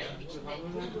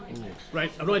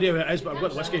 Right, I've no idea what it is, but I've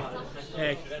got the whiskey.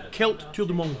 Kilt Tour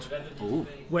du Monde,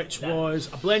 which was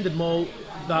a blended malt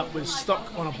that was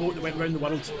stuck on a boat that went around the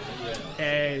world.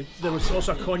 There was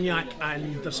also a cognac,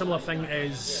 and the similar thing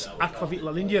is Aquavit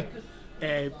La Lindia.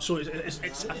 So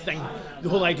it's a thing. The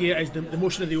whole idea is the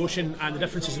motion of the ocean and the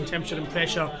differences in temperature and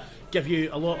pressure give you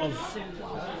a lot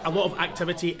of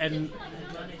activity in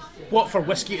what for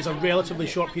whiskey is a relatively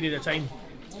short period of time.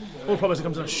 The only problem is it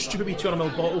comes in a stupid wee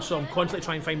 200ml bottle, so I'm constantly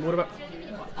trying to find more of it.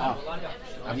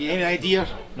 Have you any idea?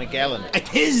 Magellan.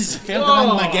 It is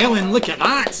Ferdinand Magellan. Look at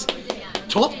that.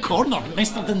 Top corner.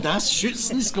 Mr. Dundas shoots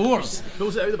and scores.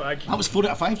 Pulls it out of the bag. That was 4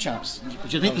 out of 5, chaps. Do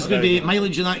you think there's going to be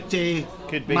mileage in that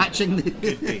Could be. matching?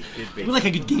 Could be. We like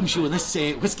a good game show in this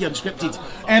Whiskey Unscripted.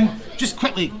 Just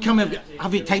quickly,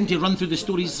 have you time to run through the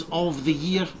stories of the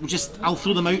year? I'll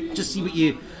throw them out, just see what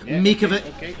you make of it.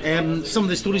 Okay. Some of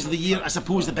the stories of the year, I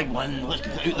suppose the big one, let's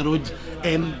get out the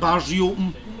road. Bars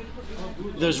reopen.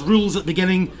 There's rules at the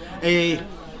beginning.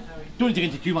 Don't need to go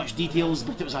into too much details,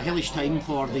 but it was a hellish time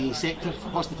for the sector, for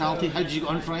hospitality. How did you get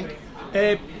on, Frank?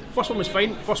 First one was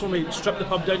fine. First one we stripped the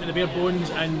pub down to the bare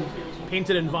bones and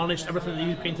painted and varnished everything that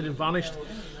needed painted and varnished.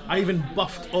 I even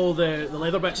buffed all the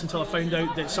leather bits until I found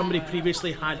out that somebody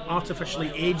previously had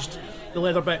artificially aged the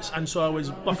leather bits, and so I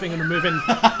was buffing and removing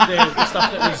the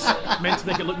stuff that was meant to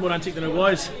make it look more antique than it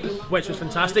was, which was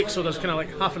fantastic. So there's kind of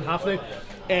like half and half now.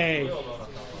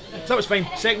 So that was fine.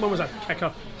 Second one was a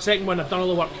kicker. Second one, I've done all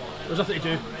the work. There was nothing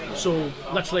to do. So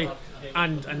literally,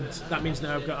 and that means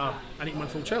now I've got an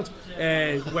 8-month-old child,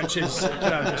 which is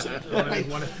just one of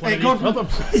these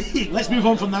problems. Let's move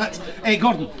on from that.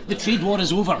 Gordon, the trade war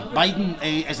is over. Biden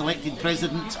is elected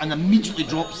president and immediately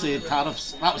drops the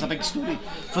tariffs. That was a big story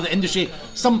for the industry.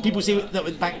 Some people say that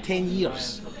went back 10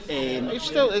 years. It's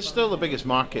still the biggest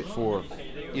market for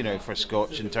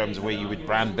Scotch in terms of where you would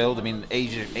brand build. I mean,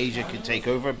 Asia could take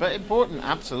over, but important,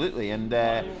 absolutely. And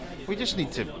we just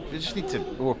need to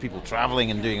more people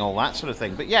travelling and doing all that sort of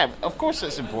thing. But yeah, of course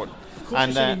it's important. Of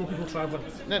course, and more people travelling.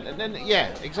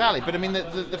 Yeah, exactly. But I mean,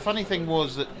 the funny thing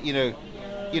was that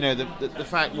the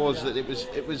fact was that it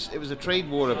was a trade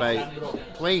war about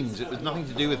planes. It was nothing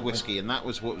to do with whiskey, and that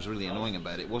was what was really annoying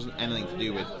about it. It wasn't anything to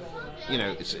do with,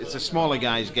 it's the smaller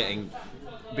guys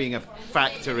being a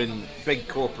factor in big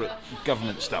corporate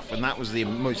government stuff, and that was the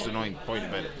most annoying point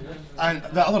about it. And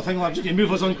the other thing, I'm just going to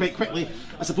move us on quite quickly.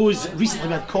 I suppose recently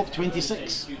we had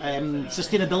COP26.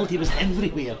 Sustainability was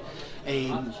everywhere.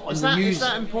 On the news. Is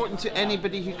that important to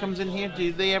anybody who comes in here?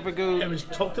 Do they ever go? It was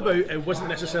talked about. It wasn't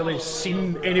necessarily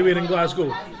seen anywhere in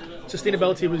Glasgow.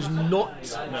 Sustainability was not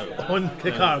on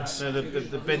the cards. No, the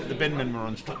binmen were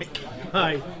on strike.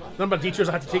 Aye. The number of detours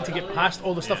I had to take to get past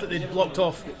all the stuff that they'd blocked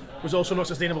off was also not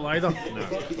sustainable either.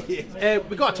 No.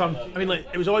 We got a turn. I mean,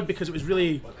 it was odd because it was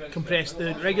really compressed.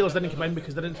 The regulars didn't come in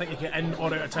because they didn't think they could get in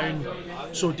or out of town.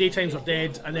 So daytimes were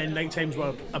dead, and then night times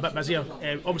were a bit busier.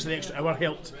 Obviously, the extra hour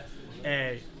helped.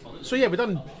 So yeah, we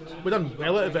done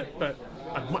well out of it, but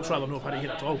I'd much rather not have had it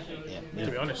here at all,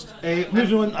 to be honest.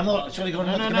 Moving on, sorry, go on.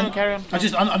 No, carry on.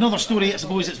 Another story, I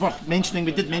suppose it's worth mentioning.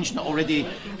 We did mention it already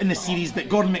in the series, but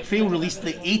Gordon MacPhail released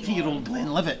the 80-year-old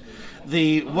Glenlivet,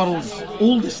 the world's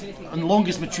oldest and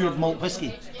longest matured malt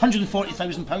whisky.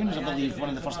 £140,000, I believe, one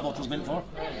of the first bottles went for.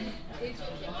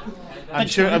 I'm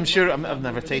sure. I've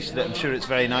never tasted it. I'm sure it's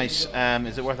very nice.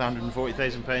 Is it worth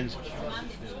 £140,000?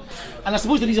 And I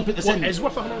suppose the reason I put this in is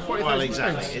worth £140,000. Well,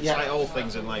 exactly. It's like all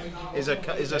things in life. Is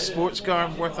a sports car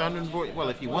worth 140? Well,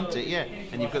 if you want it, yeah,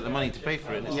 and you've got the money to pay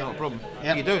for it, it's not a problem.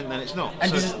 If you don't, then it's not.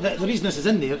 And the reason this is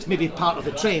in there, it's maybe part of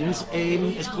the trends,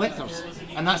 is collectors,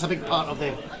 and that's a big part of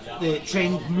the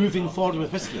trend moving forward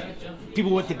with whiskey.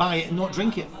 People want to buy it and not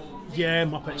drink it. Yeah,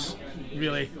 Muppets,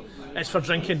 really. It's for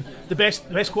drinking. The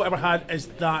best quote I ever had is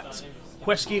that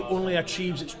whiskey only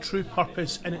achieves its true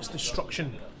purpose in its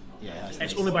destruction. Yeah,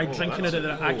 it's only by drinking it that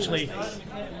it actually.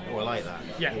 Oh, I like that.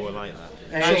 Yeah. Oh, I like that.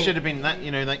 That should have been that.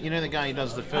 You know the guy who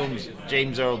does the films,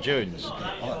 James Earl Jones.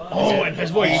 Oh, and his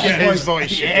voice. His voice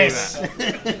should Yes. do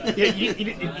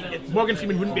that. Morgan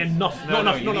Freeman wouldn't be enough. No,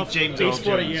 not you enough need James base Earl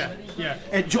for it.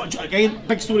 Jones. Yeah. Again,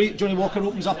 big story. Johnny Walker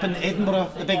opens up in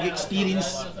Edinburgh. The big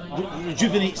experience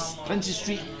rejuvenates Princess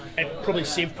Street. It probably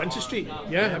saved Princess Street.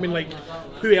 Yeah, I mean, like,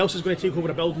 who else is going to take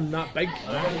over a building that big?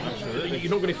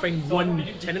 You're not going to find one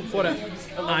tenant for it,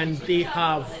 and they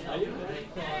have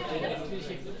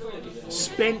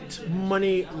spent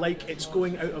money like it's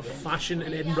going out of fashion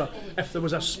in Edinburgh. If there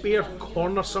was a spare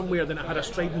corner somewhere, then it had a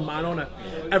striding man on it.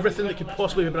 Everything that could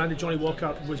possibly be branded Johnny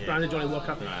Walker was branded Johnny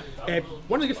Walker.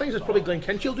 One of the good things is probably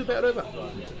Glenkinchie will do better of it,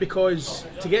 because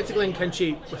to get to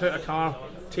Glenkinchie without a car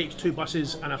takes 2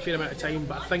 buses and a fair amount of time,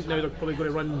 but I think now they're probably going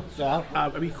to run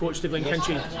a wee coach to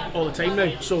Glenkinchie all the time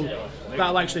now, so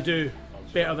that'll actually do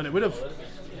better than it would have.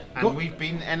 And we've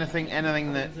been anything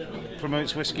that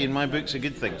promotes whiskey in my book's a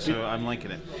good thing, so I'm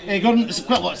liking it. Gordon, there's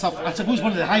quite a lot of stuff. I suppose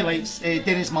one of the highlights,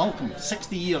 Dennis Malcolm,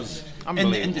 60 years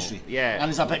in the industry. Yeah. And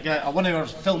it's a 1 hour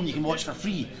film you can watch for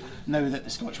free now that the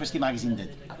Scotch Whisky Magazine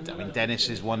did. I mean, Dennis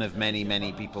is one of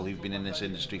many people who've been in this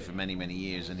industry for many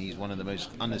years, and he's one of the most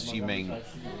unassuming,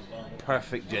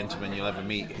 perfect gentlemen you'll ever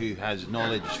meet, who has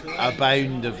knowledge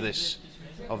abound of this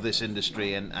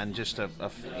industry, and just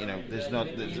there's not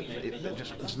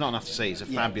enough to say. He's a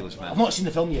fabulous man. I've not seen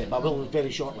the film yet, but I will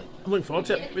very shortly. I'm looking forward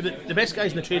to it. The best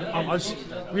guys in the trade are us.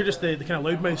 We're just the kind of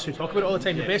loudmouths who talk about it all the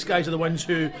time. The best guys are the ones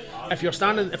who, if they're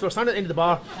standing at the end of the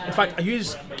bar. In fact, I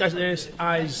use guys like this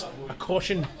as a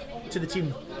caution to the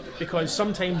team, because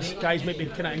sometimes guys might be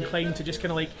kind of inclined to just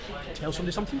kind of like tell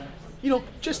somebody something,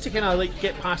 just to kind of like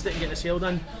get past it and get the sale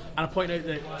done. And I point out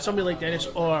that somebody like Dennis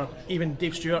or even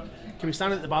Dave Stewart can be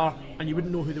standing at the bar and you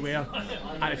wouldn't know who they were,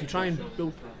 and if you try and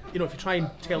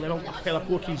tell them a pile of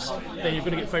porkies, then you're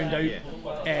going to get found out.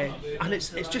 And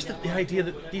it's just the idea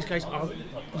that these guys are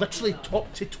literally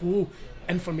top to toe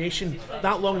information,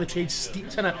 that long in the trade,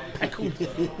 steeped in it, pickled,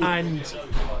 and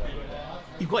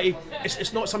you've got to,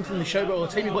 it's not something they shout about all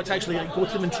the time. You've got to actually go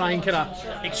to them and try and kind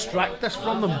of extract this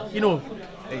from them,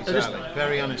 Exactly.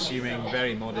 Very unassuming,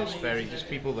 very modest, very just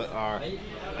people that are,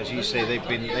 as you say, they've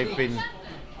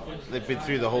been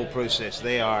through the whole process.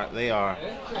 They're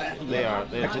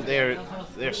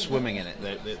swimming in it.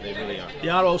 They really are. They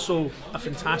are also a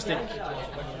fantastic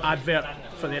advert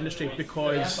for the industry,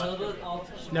 because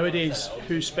nowadays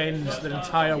who spends their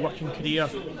entire working career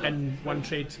in one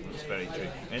trade? It's very true.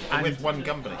 And with one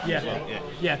company.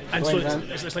 Yeah. And so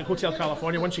it's like Hotel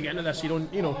California. Once you get into this, you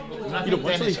don't want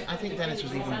to leave. I think Dennis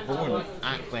was even born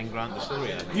at Glen Grant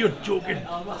Distillery. You're joking.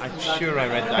 I'm sure I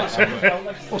read that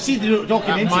somewhere. Well, see the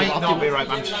documentary. That might not be right,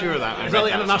 but I'm sure that I read Is that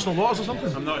like that international waters or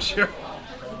something? I'm not sure.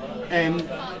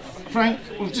 Frank,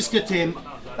 we've just got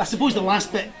I suppose the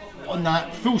last bit on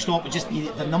that full stop would just be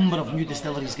the number of new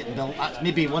distilleries getting built. That's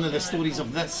maybe one of the stories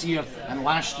of this year and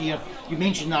last year. You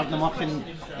mentioned Ardnamurchan,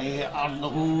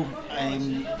 Ardnahoe,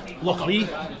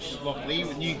 Lochlee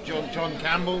with new John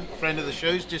Campbell, friend of the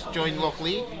show's just joined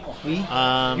Lochlee.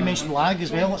 You mentioned Lag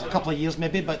as well. It's a couple of years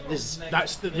maybe, but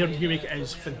their new make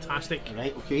is fantastic.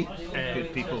 Right, okay.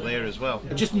 Good people there as well.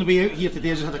 Just on the way out here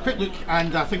today, I just had a quick look,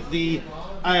 and I think the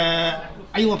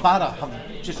Isle of Barra have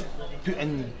just put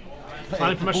in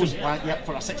planning permission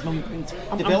for a £6 million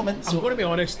development. I'm going to be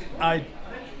honest,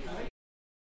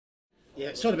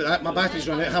 sorry about that, my battery's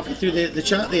run out halfway through the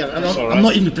chat there, and I'm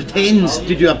not even pretend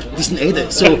to do a decent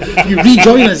edit, so you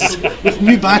rejoin us with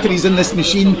new batteries in this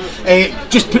machine.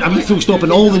 Just put a wee full stop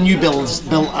on all the new builds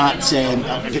built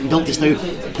getting built just now,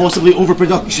 possibly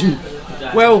overproduction.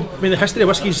 Well, I mean, the history of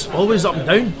whiskey's always up and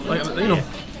down. Like,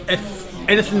 if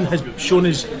anything has shown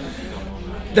us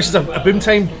this is a boom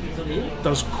time,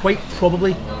 there's quite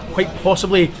possibly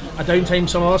a downtime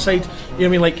some other side. You know what I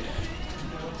mean? Like,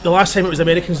 the last time it was the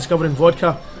Americans discovering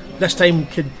vodka. This time,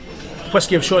 could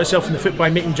whiskey have shot itself in the foot by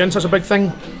making gin such a big thing?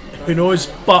 Who knows?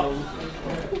 But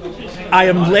I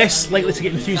am less likely to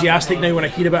get enthusiastic now when I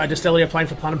hear about a distillery applying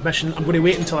for planning permission. I'm going to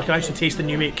wait until I can actually taste the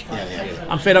new make.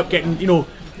 I'm fed up getting,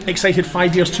 excited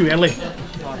 5 years too early.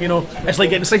 It's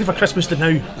like getting excited for Christmas to now.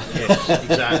 Yes,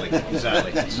 exactly.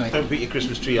 Right. Don't put your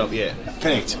Christmas tree up yet.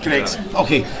 Correct.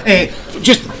 Okay,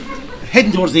 just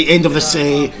heading towards the end of this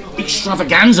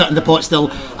extravaganza in the pot still,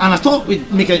 and I thought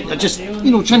we'd make I've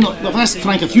asked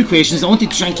Frank a few questions. I wanted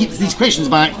to try and keep these questions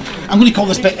back. I'm going to call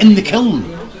this bit In the Kiln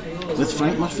with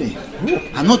Frank Murphy.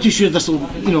 I'm not too sure this will,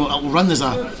 it'll run as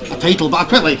a title, but I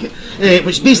quite like it,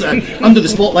 which is basically under the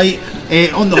spotlight,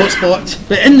 on the hot spot,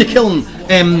 but In the Kiln,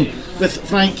 with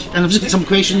Frank, and I've just got some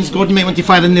questions. Gordon might want to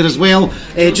fire in there as well.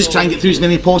 Just try and get through as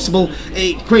many as possible.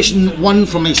 Question one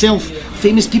from myself: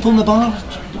 famous people in the bar?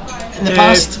 in the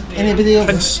past? Anybody else?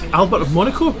 Prince Albert of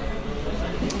Monaco,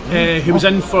 who was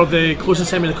in for the closing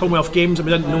ceremony of the Commonwealth Games, and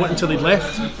we didn't know it until they'd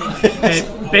left.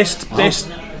 Best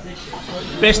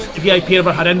VIP I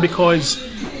ever had in, because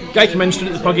guy came in, stood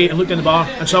at the pub gate and looked in the bar,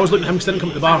 and so I was looking at him because he didn't come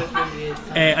to the bar.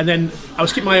 And then I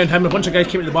was keeping my eye on him, and a bunch of guys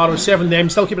came to the bar, I was serving them,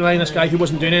 still keeping an eye on this guy who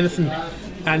wasn't doing anything,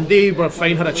 and they were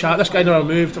fine, had a chat. This guy never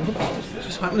moved.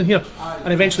 What's happening here?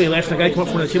 And eventually he left, and a guy came up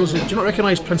from one of the tables and said, "Do you not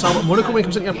recognise Prince Albert of Monaco when he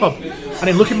comes into your pub?" And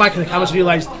then looking back in the cameras, I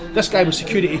realised this guy was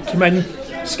security, came in,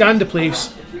 scanned the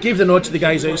place, gave the nod to the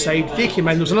guys outside, they came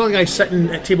in, there was another guy sitting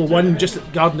at table 1 just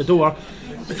guarding the door.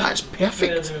 But that's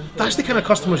perfect. That's the kind of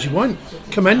customers you want.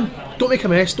 Come in, don't make a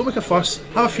mess, don't make a fuss,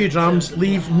 have a few drams,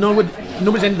 leave,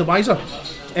 nobody's any the wiser.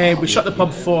 We shut the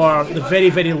pub for the very,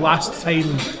 very last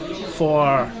time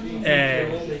for...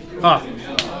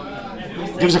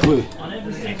 Give us a clue.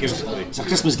 It's a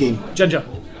Christmas game. Ginger.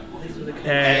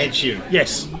 Ed Sheeran.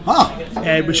 Yes.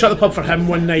 We shut the pub for him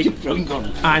one night, brilliant,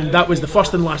 Gordon. and that was the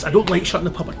first and last. I don't like shutting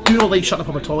the pub. I do not like shutting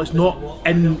the pub at all. It's not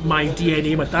in my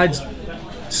DNA. My dad's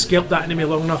scalped that into me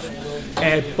long enough.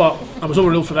 But I was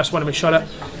overruled for this one, and we shut it.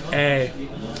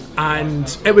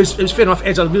 And it was fair enough.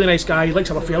 Ed's a really nice guy. He likes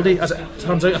Aberfeldy, as it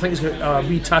turns out. I think he's got a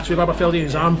wee tattoo of Aberfeldy in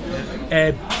his arm.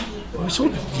 We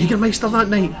sold Jägermeister that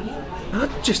night, and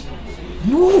I just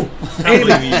no.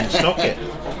 Anyway, You stock it.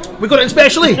 we got it in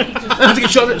specially. I had to get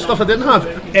shot at stuff I didn't have.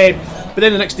 But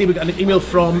then the next day we got an email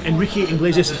from Enrique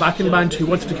Iglesias' backing band, who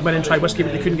wanted to come in and try whiskey,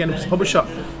 but they couldn't get him because the pub was shut.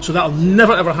 So that'll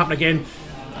never ever happen again.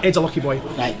 Ed's a lucky boy.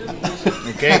 Right.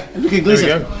 Okay. Look at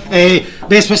Glazer.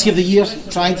 Best whiskey of the year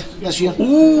tried this year.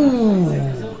 Ooh.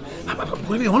 I'm going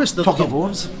to be honest. Talking of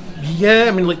awards. Yeah,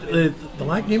 I mean, like the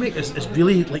lag you make is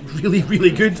really, like,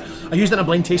 really good. I used it in a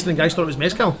blind tasting and guys thought it was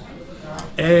mezcal.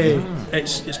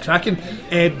 It's cracking.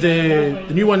 The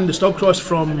new one, the Stogcross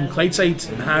from Clydeside,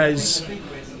 has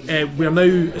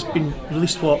it's been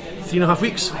released 3.5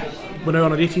 weeks. We're now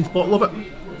on our 18th bottle of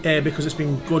it because it's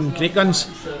been going great guns.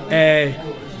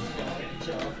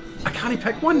 I can't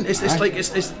pick one. It's like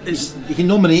it's. You can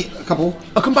nominate a couple.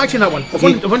 I'll come back to you on that one.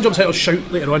 If one jumps out, I'll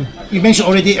shout later on. You mentioned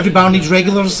already every bar needs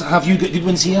regulars. Have you got good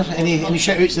ones here? Any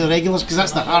shout outs to the regulars? Because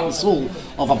that's the heart and soul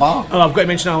of a bar. Oh, I've got to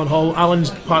mention Alan Hall.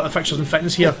 Alan's part of the fixtures and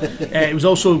fitness here. It was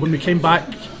also, when we came back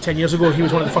 10 years ago, he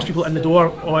was one of the first people in the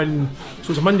door on. So it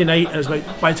was a Monday night. It was about,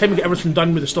 by the time we got everything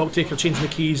done with the stock taker, changing the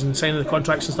keys and signing the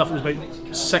contracts and stuff, it was about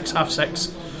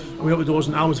 6:30. And we opened the doors,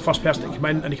 and Alan was the first person to come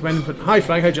in, and he came in and went, "Hi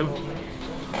Frank, how'd you?"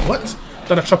 What?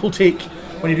 Done a triple take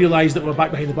when he realised that we were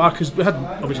back behind the bar, because we hadn't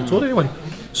obviously told anyone.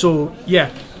 So yeah,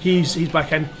 he's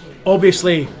back in.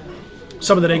 Obviously,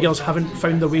 some of the regulars haven't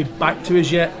found their way back to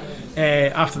us yet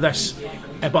after this,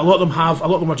 but a lot of them have. A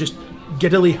lot of them are just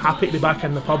giddily happy to be back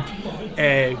in the pub,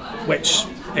 which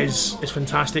is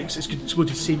fantastic. It's good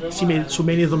to see so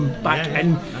many of them back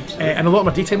in, and a lot of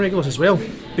them are daytime regulars as well,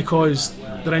 because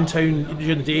they're in town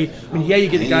during the day. I mean, yeah, you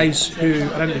get the guys who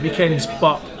are in at the weekends,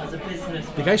 but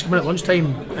the guys come in at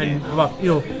lunchtime and have a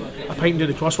pint and do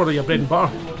the crossword of your bread and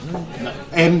butter.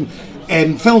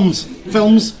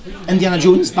 Films, Indiana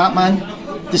Jones, Batman.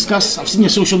 Discuss. I've seen your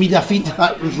social media feed.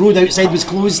 That road outside was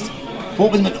closed.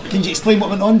 Can you explain what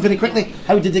went on very quickly?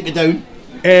 How did it go down?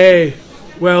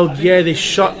 Well, yeah, they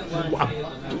shut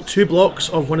 2 blocks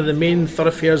of one of the main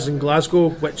thoroughfares in Glasgow,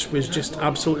 which was just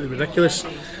absolutely ridiculous.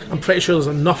 I'm pretty sure there's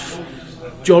enough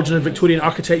Georgian and Victorian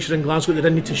architecture in Glasgow that they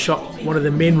didn't need to shut one of the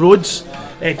main roads.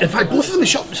 In fact, both of them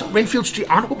shut. Renfield Street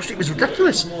and Hope Street. It was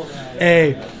ridiculous.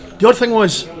 The odd thing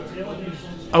was,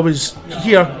 I was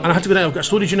here and I had to go down. I've got a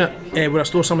storage unit where I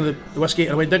store some of the whiskey,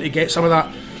 and I went down to get some of that,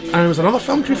 and there was another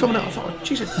film crew filming it. I thought, oh,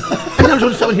 Jesus, Indiana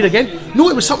Jones filming here again? No,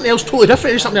 it was something else totally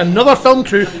different. It was another film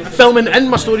crew filming in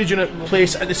my storage unit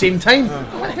place at the same time.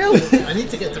 What the hell? I need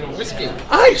to get to my whiskey.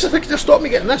 Aye, so they could just stop me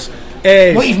getting this.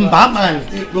 Not even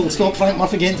Batman will stop Frank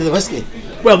Murphy getting to the whiskey.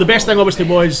 Well, the best thing obviously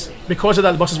was, because of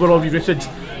that, the buses were all rerouted,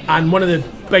 and one of the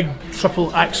big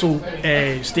triple axle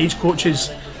stage coaches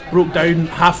broke down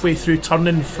halfway through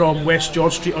turning from West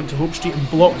George Street onto Hope Street and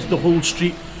blocked the whole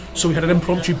street. So we had an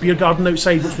impromptu beer garden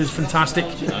outside, which was fantastic.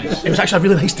 It was actually a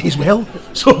really nice day as well.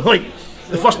 So, like,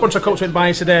 the first bunch of cops went by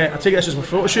and said, I take this as my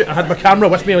photo shoot. I had my camera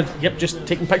with me. I went, yep, just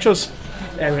taking pictures.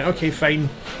 I went, okay, fine.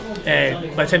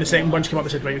 By the time the second bunch came up, I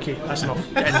said, right, okay, that's enough.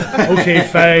 Okay,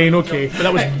 fine, okay. But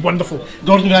that was wonderful.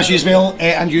 Gordon, we ask you as well,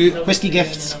 and you, whiskey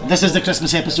gifts. This is the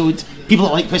Christmas episode. People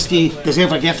that like whiskey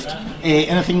deserve a gift.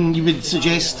 Anything you would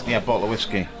suggest? Yeah, a bottle of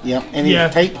whiskey. Yeah, any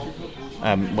type?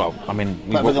 Well, I mean,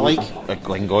 we What would they work like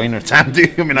Glengoyne or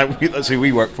Tamdu. I mean, that's who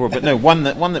we work for. But no, one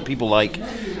that people like.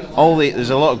 There's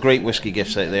a lot of great whiskey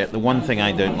gifts out there. The one thing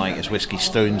I don't like is whiskey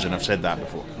stones, and I've said that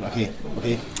before. Okay.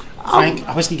 Frank,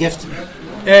 a whiskey gift?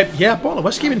 Yeah, a bottle of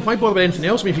whiskey. I mean, why bother with anything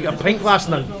else? I mean, if you get a pint glass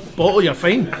and a bottle, you're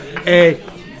fine.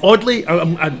 Oddly,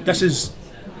 this is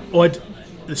odd.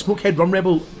 The Smokehead Rum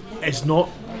Rebel is not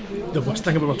the worst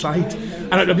thing I've ever tried.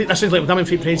 And that sounds like damn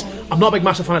fake praise. I'm not a big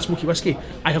massive fan of smoky whiskey.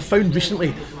 I have found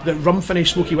recently that rum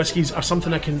finished smoky whiskies are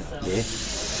something I can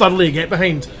thoroughly get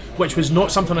behind, which was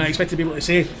not something I expected to be able to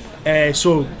say.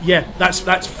 So yeah,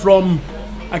 that's from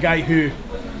a guy who,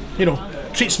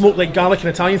 treats smoke like garlic and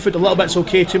Italian food. A little bit's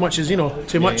okay, too much is,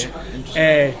 too much.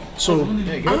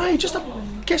 Just a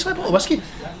guess like a bottle of whiskey.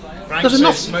 There's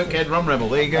enough Smokehead Rum Rebel.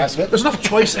 There you go. There's enough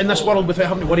choice in this world without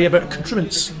having to worry about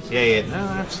accoutrements. Yeah. No,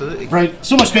 absolutely. Right,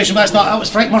 so much special. That was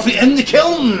Frank Murphy in the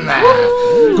kiln.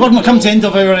 Gordon, we'll come to the end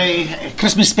of our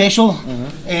Christmas special.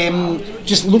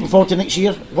 Just looking forward to next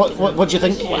year. What do you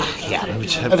think?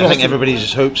 I think everybody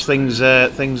just hopes things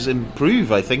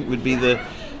improve. I think would be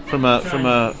from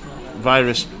a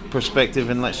virus perspective,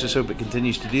 and let's just hope it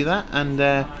continues to do that, and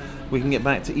we can get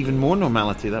back to even more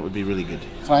normality. That would be really good.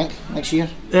 Frank, next year?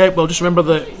 Well, just remember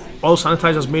that all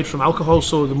sanitizer is made from alcohol,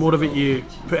 so the more of it you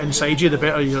put inside you, the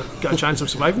better you get a chance of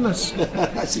surviving this.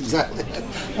 That's exactly it.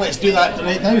 Let's do that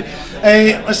right now.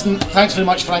 Listen, thanks very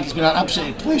much, Frank. It's been an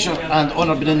absolute pleasure and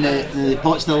honour being in the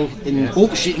Pot Still in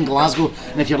Oak Street in Glasgow.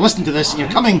 And if you're listening to this and you're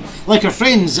coming, like our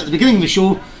friends at the beginning of the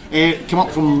show, come up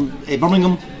from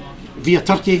Birmingham via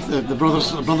Turkey, the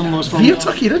brother-in-law's from... Via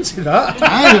Turkey, you didn't say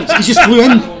that. He just flew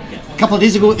in a couple of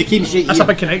days ago. They came straight here. That's a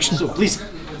big connection. So please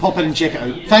pop in and check it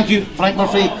out. Thank you, Frank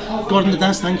Murphy. Gordon the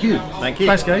Dance, thank you. Thank you.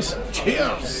 Thanks, guys.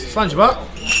 Cheers. Slange back.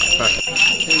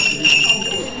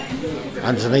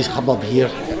 And there's a nice hubbub here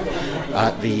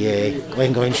at the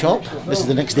Glengoyne shop. This is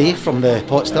the next day from the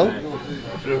Pot Still.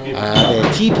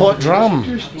 The Teapot Dram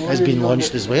has been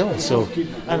launched as well. So,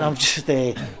 and I've just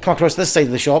come across this side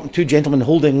of the shop and two gentlemen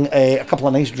holding a couple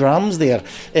of nice drams there.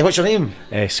 What's your name?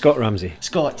 Scott Ramsey.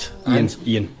 Scott.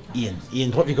 Ian,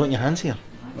 what have you got in your hands here?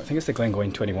 I think it's the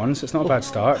Glengoyne 21, so it's not a bad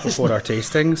start before our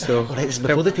tasting. So right, this is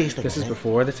before the tasting. This is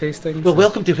before the tasting. Well,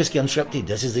 welcome to Whiskey Unscripted.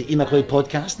 This is the Ian McLeod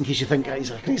podcast. In case you think he's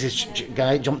a crazy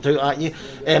guy jumped out at you,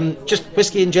 just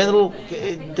whiskey in general.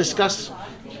 Discuss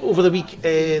over the week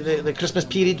the Christmas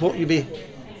period. What you'll be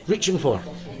reaching for.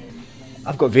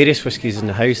 I've got various whiskies in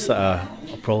the house that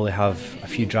I'll probably have a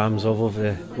few drams of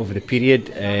over the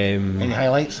period. Any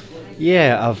highlights?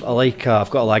 Yeah, I've got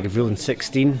a Lagavulin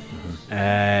 16.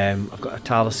 I've got a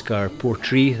Talisker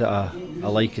Portree that I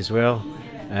like as well.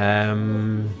 I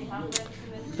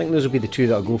think those will be the two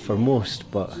that I'll go for most.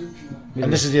 But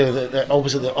and this is the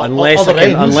opposite. The unless other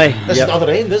end. This is the other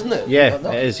end, isn't it? Yeah,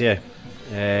 it is. Yeah.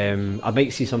 I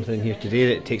might see something in here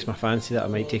today that takes my fancy that I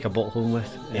might take a bottle home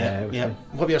with. Yeah.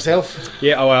 What about yourself?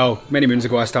 Yeah, well, many moons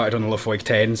ago I started on the Lafroig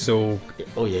 10, so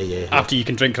after you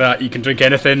can drink that, you can drink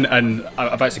anything, and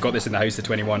I've actually got this in the house, the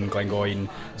 21 Glengoyne,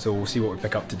 so we'll see what we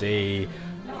pick up today.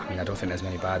 I mean, I don't think there's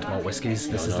many bad malt whiskies.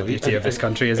 This is the beauty of this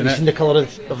country, isn't it? Have you seen the colour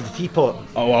of the teapot?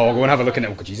 Oh, well, I'll go and have a look at it.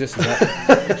 Oh, Jesus, is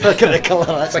that? Look at the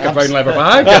colour. It's like a brown leather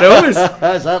bag, you know?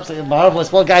 That's absolutely marvellous.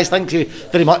 Well, guys, thank you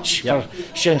very much for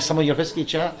sharing some of your whiskey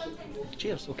chat.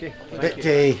 Cheers. Okay.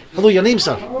 Hello, your name,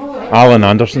 sir? Alan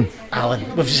Anderson. Alan,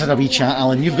 we've just had a wee chat,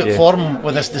 Alan. You've got form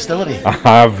with this distillery. I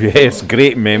have, yes.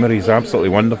 Great memories, absolutely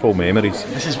wonderful memories.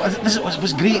 This is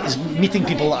what's great is meeting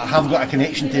people that have got a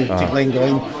connection to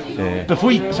Glengoyne. Yeah.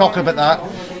 Before you talk about that,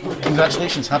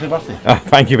 congratulations, happy birthday.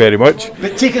 Thank you very much.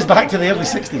 But take us back to the early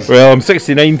 60s. Well, I'm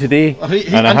 69 today,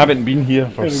 and I haven't been here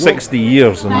for 60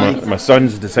 years, and my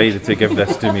son's decided to give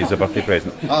this to me as a birthday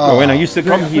present. But when I used to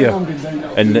come here,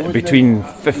 in between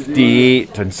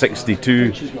 58 and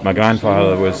 62, my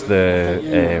grandfather was the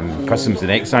Customs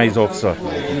and Excise officer,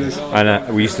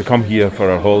 and we used to come here for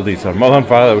our holidays. Our mother and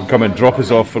father would come and drop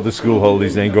us off for the school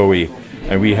holidays and then go away.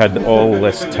 And we had all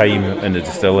this time in the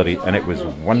distillery, and it was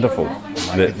wonderful.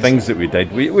 The things that we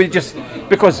did, we just,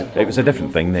 because it was a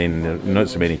different thing then, there were not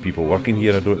so many people working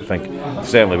here, I don't think. There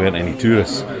certainly weren't any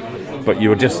tourists. But you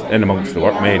were just in amongst the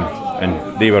workmen,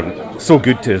 and they were so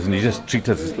good to us, and they just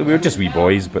treated us, we were just wee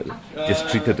boys, but just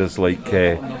treated us like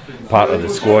part of the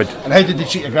squad. And how did they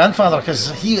treat your grandfather?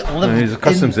 Because he lived he was a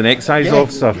Customs and Excise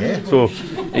officer, so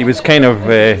he was kind of,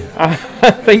 I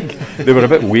think they were a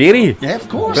bit wary. Yeah, of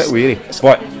course. A bit wary.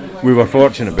 But we were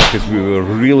fortunate because we were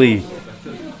really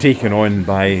taken on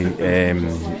by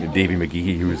Davy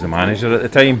McGeehee, who was the manager at the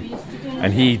time.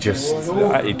 And he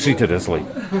treated us like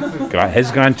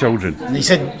his grandchildren. And he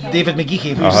said David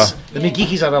McGeehee, the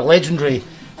McGeehees are a legendary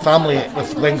family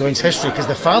with Glengoyne's history, because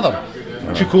the father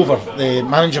took over the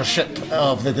managership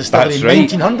of the distillery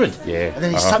in 1900. Yeah. And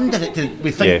then his son did it to,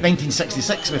 we think,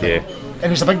 1966 with it. And it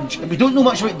was a big. We don't know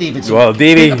much about David. So well,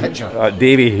 paint a picture.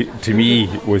 Davy to me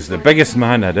was the biggest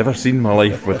man I'd ever seen in my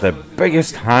life, with the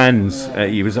biggest hands.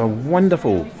 He was a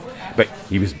wonderful, but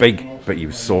he was big, but he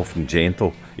was soft and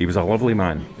gentle. He was a lovely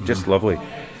man, just lovely.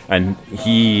 And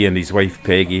he and his wife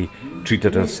Peggy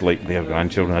treated us like their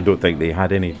grandchildren. I don't think they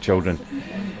had any children,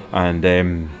 and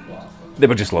they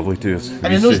were just lovely to us.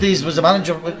 And in those days, was the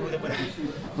manager?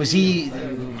 Was he?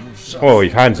 Oh,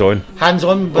 he's hands-on.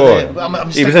 Hands-on.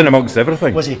 He was in amongst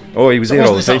everything. Was he? Oh, he was there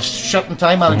all the time. Shirt and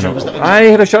tie manager. Was that? I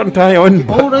had a shirt and tie on,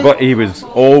 but he was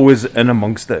always in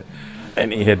amongst it.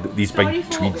 And he had these big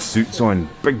tweed suits on,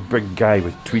 big guy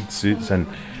with tweed suits, and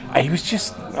he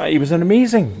was an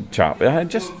amazing chap.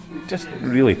 Just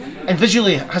really. And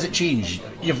visually, has it changed?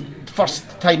 You've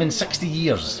first time in 60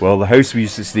 years. Well, the house we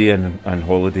used to stay in on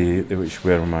holiday,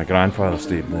 where my grandfather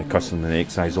stayed, the custom and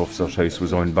excise officer's house,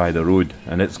 was on by the road,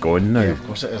 and it's gone now. Yeah, of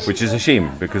course it is. Which is a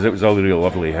shame, because it was a real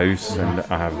lovely house, and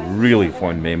I have really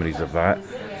fond memories of that.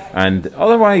 And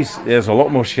otherwise, there's a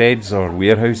lot more sheds or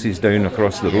warehouses down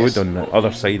across the road on the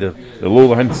other side of the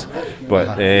lowlands.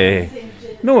 But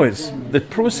no, the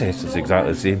process is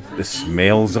exactly the same. The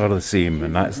smells are the same,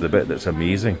 and that's the bit that's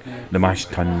amazing. The mash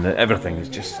tun, everything is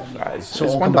just. So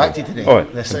we'll come back to you today. Oh,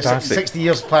 fantastic! 60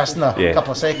 years passed in a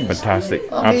couple of seconds. Fantastic,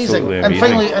 amazing. Absolutely and amazing.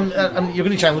 Finally, and you're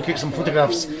going to try and look at some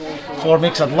photographs for me,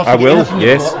 because I'd love to I get will. anything you've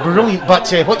Yes. got. Brilliant.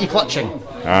 But what are you clutching?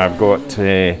 I've got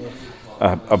a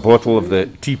bottle of the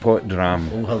Teapot Dram.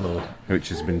 Oh, hello. Which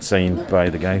has been signed by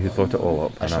the guy who thought it all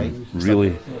up, That's and I'm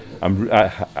really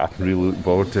looking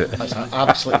forward to it. That's an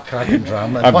absolute cracking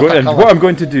dram. What I'm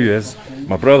going to do is,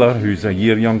 my brother, who's a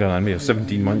year younger than me, or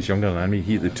 17 months younger than me,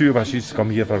 the two of us used to come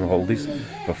here for holidays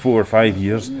for 4 or 5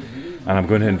 years, and I'm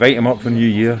going to invite him up for New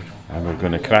Year, and we're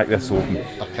going to crack this open.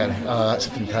 Okay, that's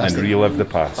fantastic. And relive the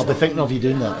past. I'll be thinking of you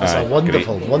doing that. That's a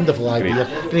wonderful idea.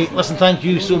 Great. Listen, thank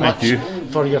you so much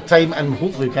for your time, and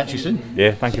hopefully we'll catch you soon.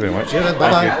 Yeah, thank you very much. Cheers,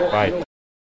 bye-bye. Bye.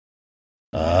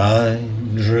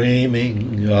 I'm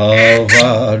dreaming of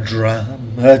a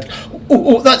dram. That's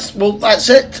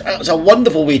it. It's a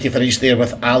wonderful way to finish there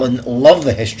with Alan. Love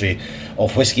the history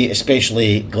of whiskey,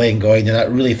 especially Glengoyne, and that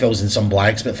really fills in some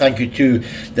blanks. But thank you to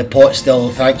the Pot Still,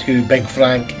 thank you Big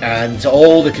Frank, and to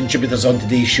all the contributors on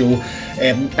today's show.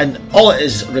 And all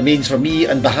it remains for me,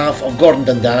 on behalf of Gordon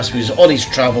Dundas, who's on his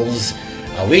travels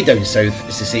away down south,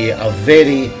 is to say a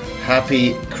very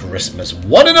happy Christmas,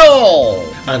 one and all.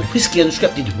 And Whiskey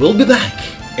Unscripted will be back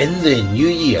in the new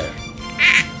year.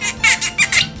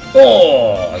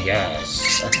 Oh, yes.